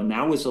Orlando. And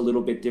that was a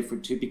little bit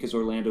different too, because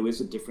Orlando is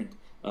a different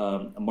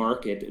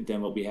market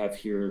than what we have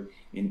here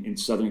in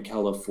Southern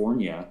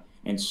California.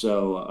 And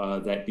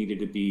so that needed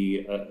to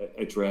be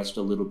addressed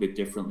a little bit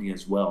differently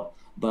as well.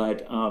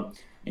 But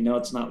I know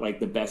it's not like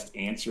the best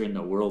answer in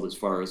the world as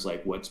far as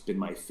like what's been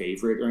my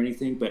favorite or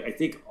anything, but I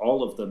think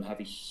all of them have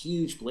a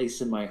huge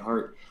place in my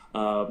heart,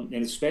 and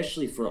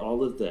especially for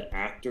all of the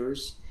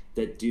actors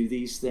that do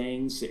these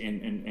things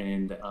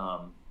and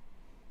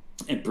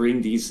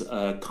bring these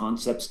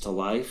concepts to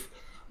life.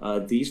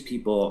 These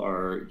people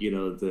are,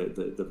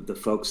 the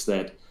folks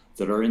that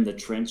are in the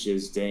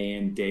trenches day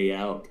in, day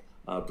out,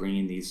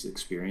 bringing these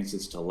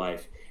experiences to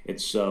life. And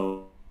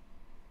so,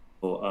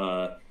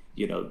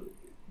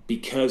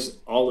 because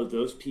all of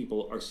those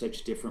people are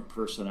such different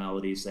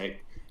personalities, that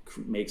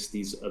makes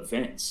these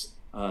events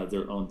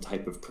their own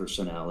type of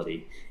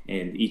personality,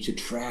 and each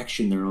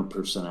attraction their own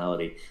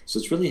personality. So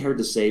it's really hard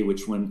to say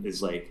which one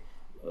is like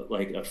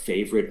a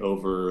favorite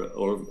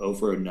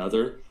over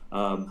another.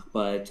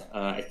 But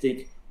I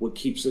think what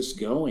keeps us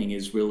going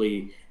is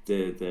really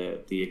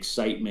the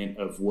excitement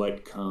of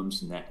what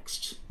comes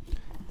next.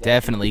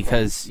 Definitely,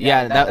 because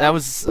that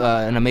was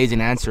an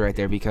amazing answer right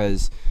there,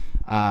 because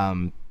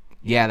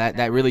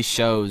that really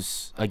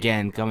shows,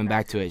 again, coming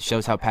back to it,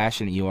 shows how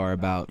passionate you are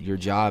about your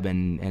job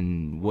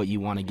and what you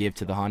want to give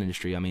to the haunt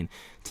industry. I mean,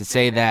 to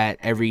say that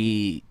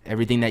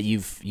everything that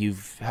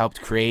you've helped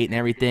create and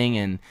everything,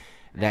 and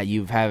that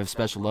you have a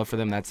special love for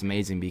them, that's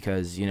amazing,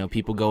 because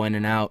people go in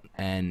and out,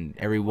 and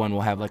everyone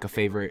will have like a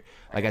favorite.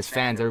 Like as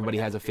fans, everybody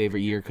has a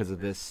favorite year because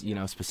of this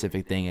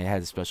specific thing. It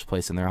has a special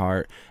place in their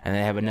heart, and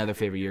they have another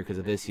favorite year because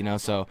of this.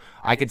 So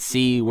I could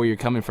see where you're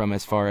coming from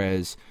as far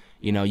as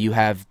you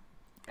have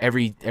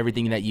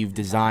everything that you've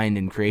designed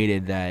and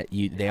created, that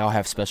they all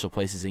have special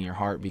places in your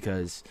heart,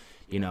 because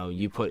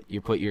you put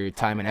your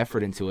time and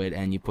effort into it,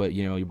 and you put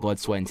your blood,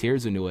 sweat, and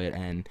tears into it,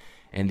 and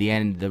in the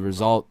end, the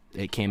result,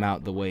 it came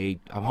out the way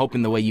I'm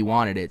hoping, the way you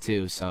wanted it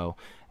too. So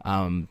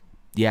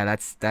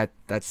that's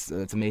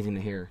amazing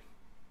to hear.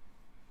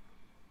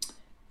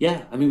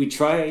 Yeah, I mean, we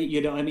try,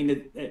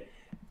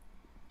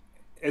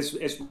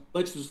 as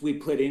much as we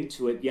put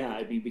into it, yeah,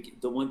 I mean,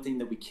 the one thing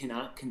that we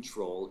cannot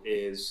control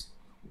is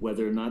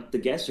whether or not the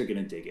guests are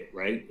going to dig it,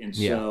 right? And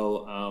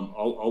so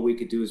all we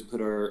could do is put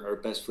our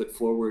best foot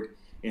forward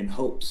in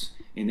hopes,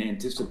 in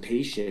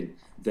anticipation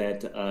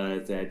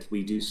that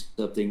we do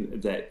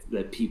something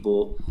that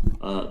people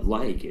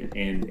like,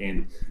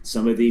 and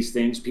some of these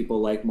things people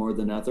like more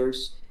than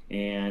others,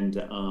 and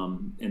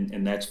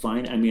that's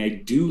fine. I mean, I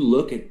do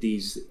look at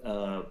these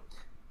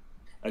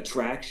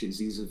attractions,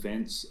 these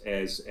events,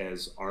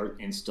 as art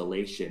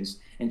installations,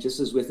 and just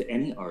as with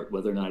any art,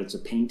 whether or not it's a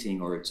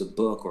painting or it's a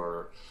book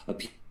or a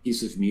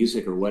piece of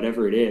music or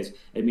whatever it is,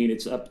 I mean,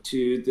 it's up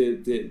to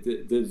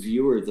the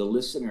viewer, the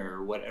listener,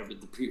 or whatever,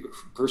 the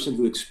person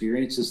who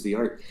experiences the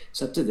art.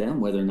 It's up to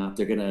them whether or not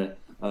they're going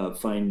to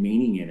find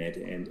meaning in it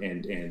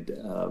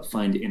and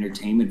find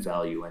entertainment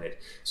value in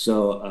it.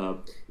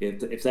 So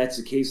if that's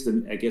the case,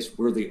 then I guess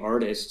we're the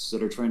artists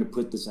that are trying to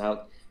put this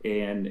out,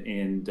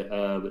 and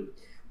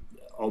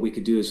all we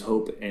could do is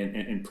hope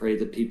and pray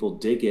that people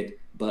dig it.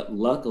 But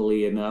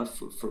luckily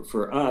enough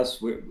for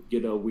us, we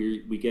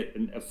get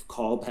enough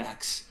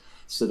callbacks,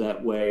 so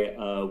that way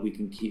we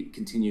can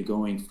continue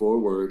going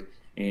forward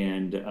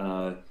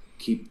and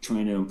keep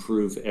trying to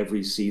improve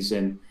every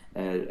season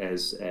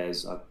as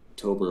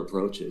October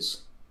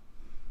approaches.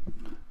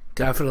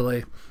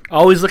 Definitely,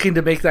 always looking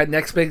to make that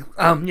next big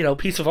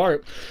piece of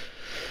art.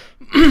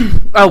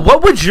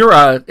 What would your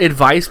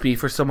advice be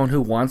for someone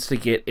who wants to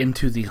get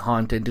into the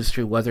haunt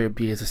industry, whether it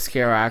be as a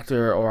scare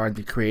actor or on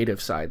the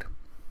creative side?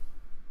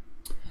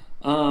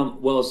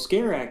 Well,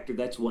 scare actor,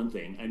 that's one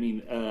thing. I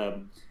mean,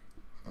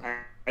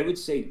 I would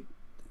say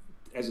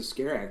as a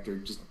scare actor,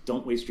 just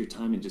don't waste your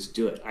time and just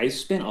do it. I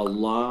spent a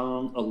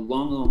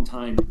long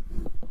time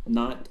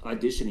not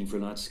auditioning for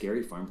Not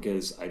Scary Farm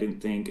because I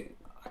didn't think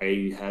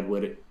I had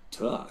what it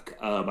took.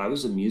 I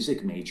was a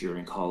music major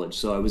in college,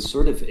 so I was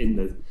sort of in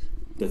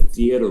the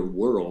theater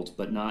world,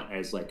 but not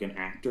as like an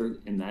actor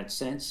in that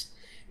sense.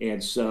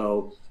 And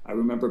so I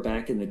remember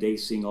back in the day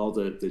seeing all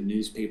the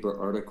newspaper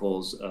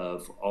articles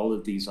of all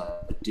of these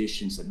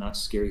auditions that Not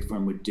Scary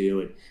Farm would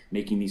do, and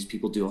making these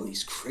people do all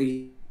these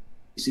crazy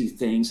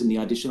things in the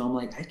audition. I'm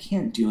like, I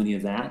can't do any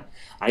of that.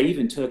 I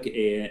even took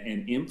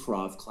an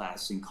improv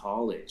class in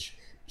college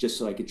just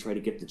so I could try to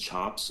get the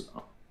chops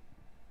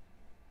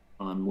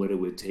on what it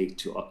would take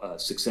to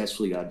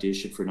successfully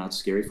audition for Not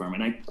Scary Farm.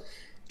 And I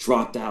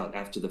dropped out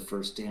after the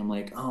first day. I'm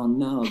like, oh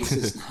no, this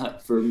is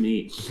not for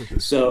me.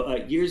 So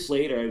years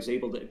later, I was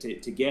able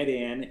to get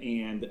in,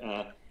 and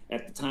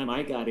at the time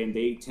I got in,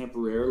 they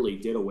temporarily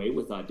did away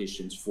with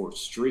auditions for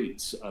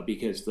streets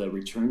because the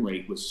return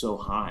rate was so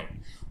high.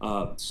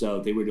 So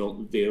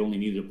they only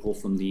needed to pull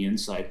from the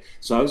inside.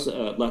 So I was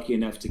lucky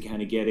enough to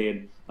kind of get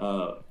in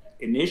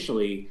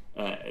initially,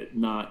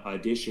 not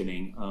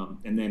auditioning,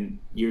 and then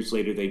years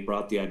later they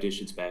brought the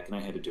auditions back and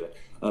I had to do it.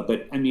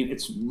 But I mean,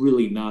 it's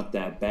really not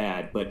that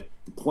bad. But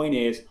the point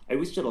is, I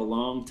wasted a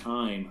long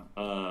time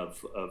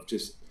of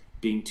just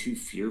being too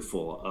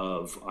fearful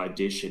of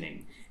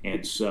auditioning.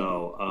 And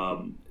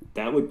so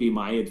that would be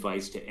my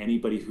advice to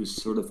anybody who's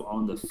sort of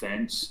on the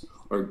fence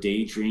or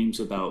daydreams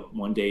about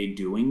one day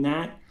doing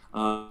that.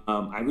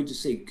 I would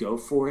just say go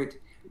for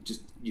it.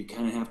 Just, you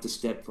kind of have to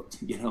step,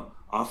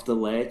 off the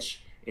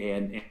ledge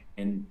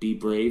and be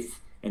brave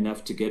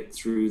enough to get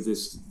through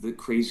the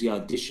crazy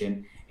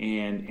audition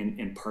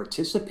and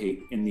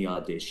participate in the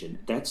audition.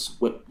 That's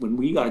what, when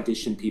we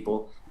audition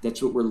people,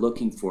 that's what we're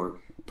looking for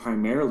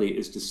primarily,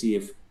 is to see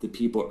if the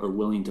people are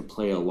willing to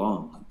play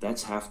along.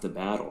 That's half the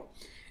battle.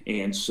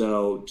 And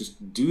so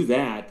just do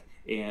that,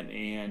 and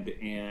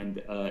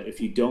if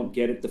you don't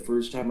get it the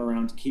first time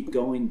around, keep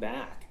going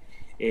back.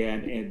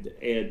 And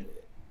it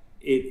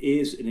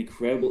is an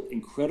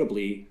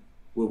incredibly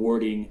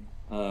rewarding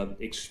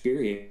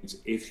experience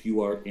if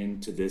you are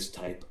into this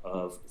type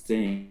of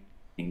thing.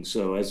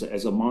 So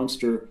as a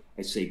monster,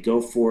 I say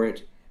go for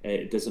it.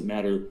 It doesn't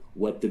matter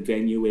what the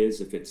venue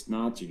is. If it's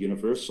not a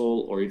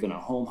Universal or even a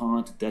home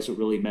haunt, it doesn't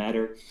really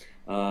matter.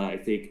 I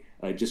think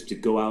just to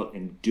go out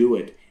and do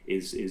it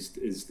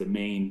is the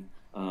main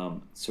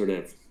sort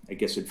of, I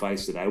guess,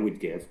 advice that I would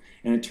give.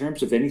 And in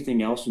terms of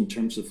anything else, in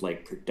terms of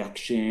like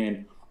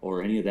production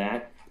or any of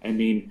that, I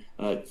mean,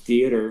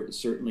 theater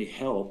certainly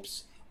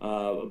helps,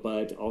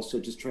 but also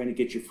just trying to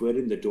get your foot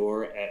in the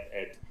door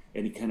at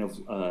any kind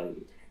of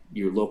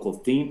your local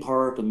theme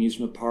park,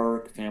 amusement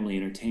park, family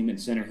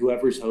entertainment center,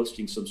 whoever's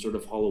hosting some sort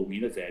of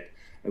Halloween event.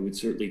 I would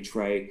certainly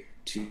try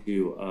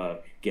to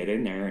get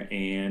in there,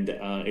 and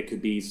it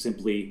could be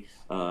simply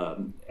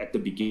at the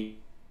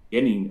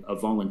beginning a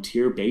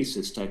volunteer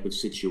basis type of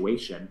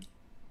situation,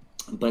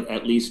 but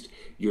at least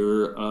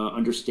you're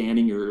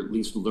understanding, you're at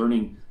least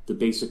learning the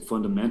basic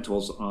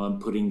fundamentals on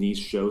putting these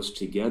shows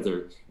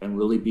together, and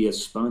really be a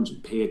sponge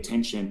and pay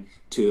attention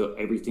to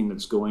everything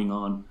that's going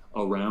on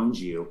around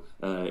you.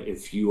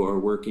 If you are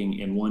working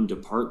in one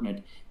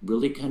department,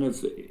 really kind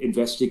of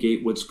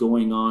investigate what's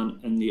going on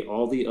in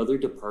all the other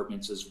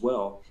departments as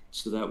well,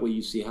 so that way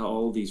you see how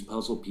all these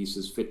puzzle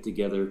pieces fit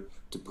together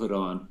to put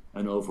on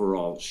an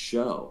overall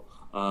show.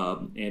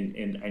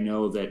 And I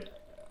know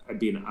that, I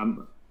mean,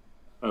 I'm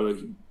a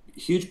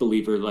huge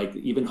believer, like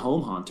even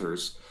home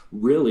haunters,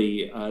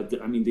 really,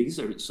 I mean, these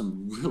are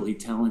some really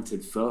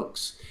talented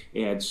folks.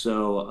 And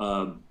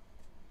so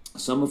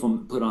some of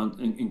them put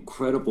on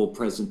incredible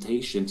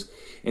presentations.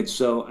 And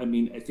so, I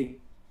mean, I think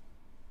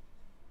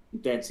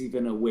that's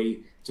even a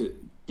way to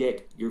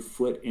get your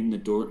foot in the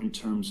door in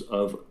terms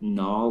of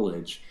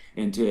knowledge,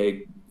 and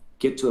to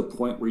get to a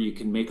point where you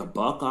can make a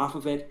buck off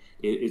of it.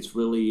 It's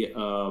really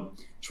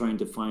trying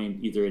to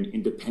find either an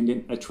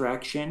independent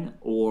attraction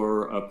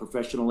or a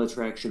professional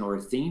attraction or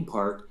a theme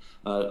park,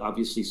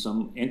 obviously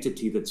some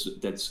entity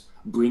that's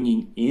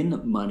bringing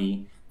in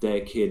money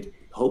that could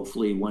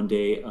hopefully one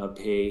day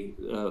pay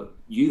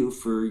you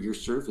for your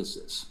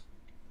services.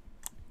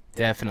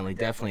 Definitely.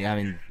 I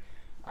mean,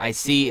 I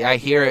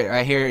hear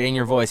it in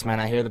your voice, man.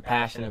 I hear the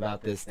passion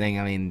about this thing.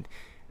 I mean,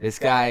 this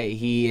guy,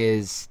 he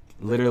is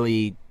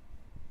literally,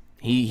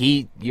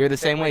 you're the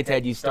same way,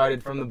 Ted. You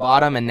started from the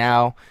bottom, and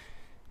now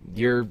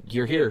you're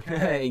here.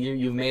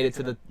 You've made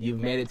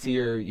it to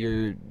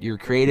your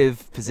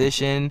creative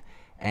position,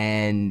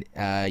 and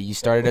you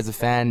started as a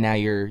fan. Now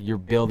you're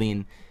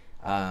building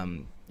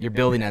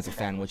as a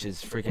fan, which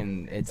is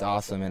it's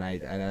awesome. And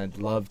I'd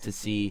love to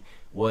see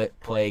what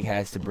Plague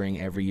has to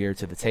bring every year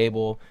to the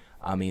table.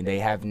 I mean, they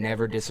have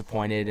never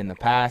disappointed in the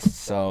past,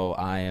 so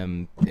I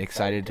am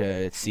excited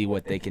to see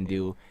what they can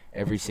do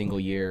every single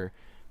year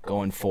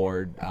going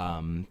forward.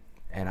 And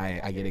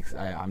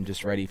I'm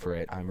just ready for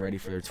it. I'm ready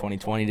for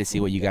 2020 to see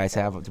what you guys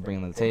have to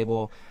bring on the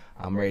table.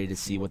 I'm ready to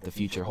see what the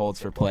future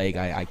holds for Plague.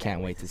 I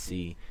can't wait to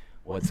see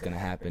what's going to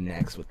happen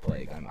next with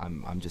Plague.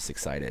 I'm just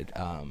excited.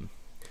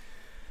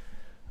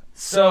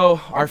 So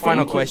our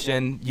final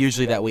question,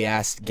 usually that we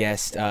ask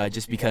guests,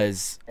 just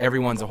because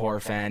everyone's a horror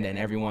fan and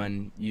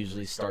everyone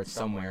usually starts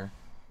somewhere.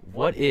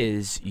 What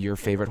is your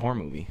favorite horror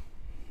movie?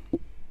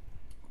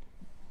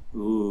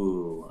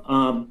 Ooh.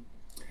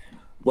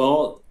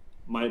 Well,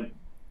 my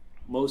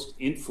most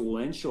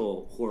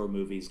influential horror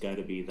movie's got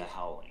to be The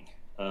Howling.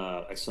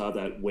 I saw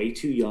that way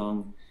too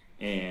young,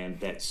 and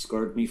that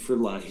scarred me for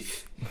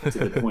life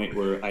to the point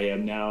where I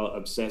am now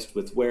obsessed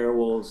with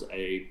werewolves.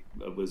 I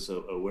was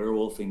a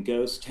werewolf in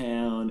Ghost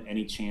Town.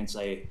 Any chance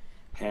I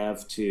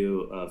have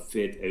to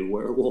fit a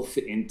werewolf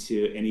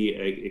into any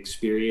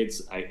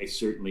experience, I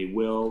certainly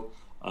will.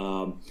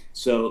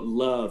 So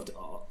loved,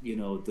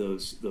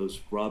 those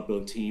Rob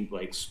Bottin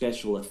like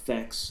special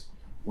effects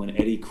when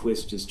Eddie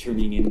Quist is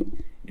turning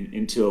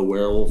into a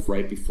werewolf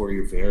right before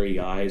your very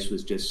eyes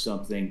was just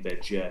something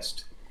that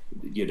just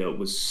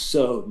was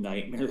so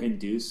nightmare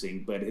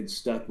inducing, but it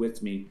stuck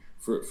with me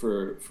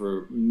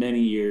for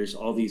many years,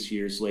 all these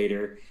years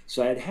later.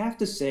 So I'd have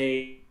to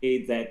say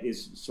that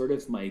is sort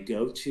of my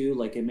go-to.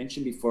 Like I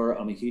mentioned before,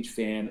 I'm a huge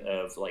fan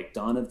of like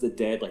Dawn of the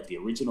Dead, like the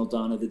original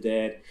Dawn of the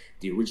Dead,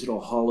 the original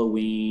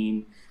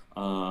Halloween,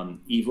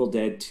 Evil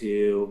Dead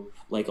 2,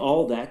 like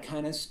all that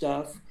kind of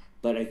stuff.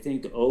 But I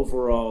think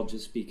overall,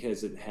 just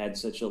because it had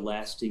such a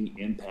lasting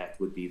impact,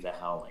 would be The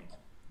Howling.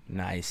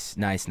 Nice,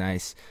 nice,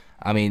 nice.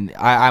 I mean,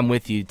 I'm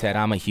with you, Ted.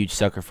 I'm a huge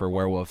sucker for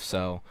werewolves,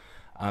 so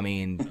I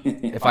mean,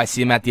 if I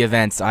see them at the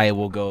events, I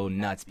will go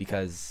nuts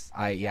because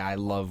I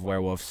love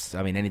werewolves.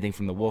 I mean, anything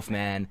from the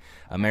Wolfman,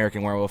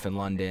 American Werewolf in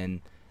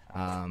London,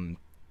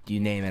 you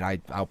name it.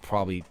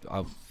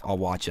 I'll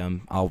watch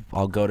them.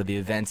 I'll go to the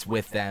events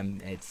with them.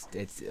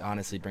 It's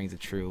honestly brings a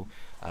true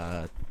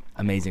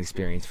amazing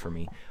experience for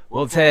me.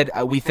 Well, Ted,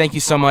 we thank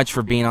you so much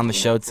for being on the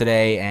show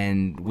today,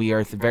 and we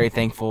are very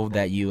thankful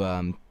that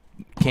you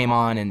came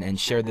on and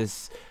shared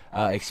this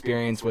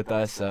experience with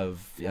us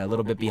of a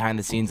little bit behind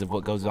the scenes of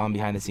what goes on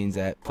behind the scenes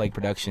at Plague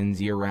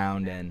Productions year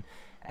round,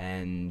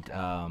 and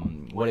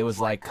what it was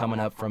like coming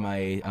up from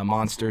a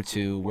monster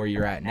to where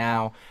you're at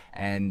now.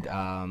 And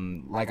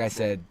like I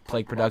said,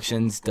 Plague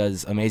Productions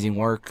does amazing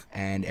work,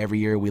 and every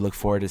year we look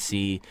forward to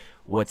see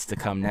what's to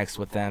come next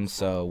with them.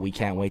 So we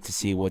can't wait to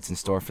see what's in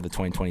store for the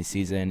 2020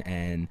 season.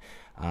 And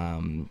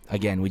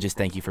again, we just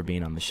thank you for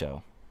being on the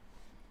show.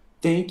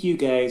 Thank you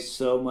guys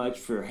so much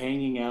for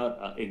hanging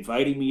out,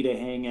 inviting me to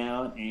hang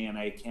out, and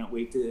I can't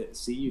wait to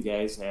see you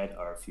guys at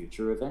our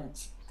future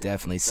events.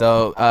 Definitely.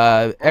 So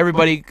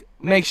everybody,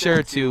 make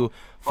sure to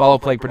follow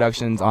Plague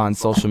Productions on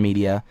social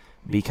media,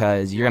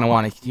 because you're gonna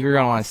want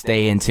to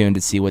stay in tune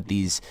to see what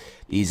these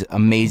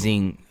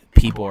amazing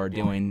people are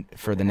doing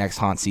for the next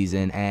haunt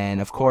season. And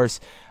of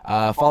course,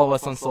 follow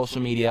us on social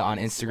media, on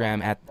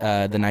Instagram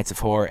at the Nights of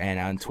Horror, and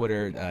on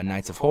Twitter,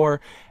 Nights of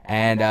Horror.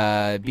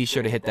 And be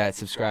sure to hit that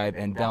subscribe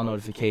and bell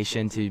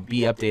notification to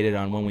be updated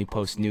on when we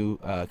post new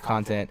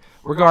content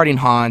regarding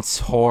haunts,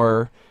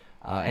 horror,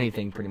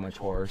 anything pretty much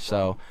horror.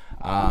 So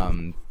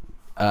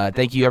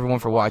thank you everyone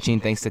for watching.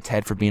 Thanks to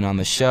Ted for being on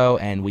the show,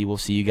 and we will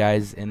see you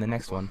guys in the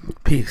next one.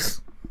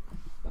 Peace.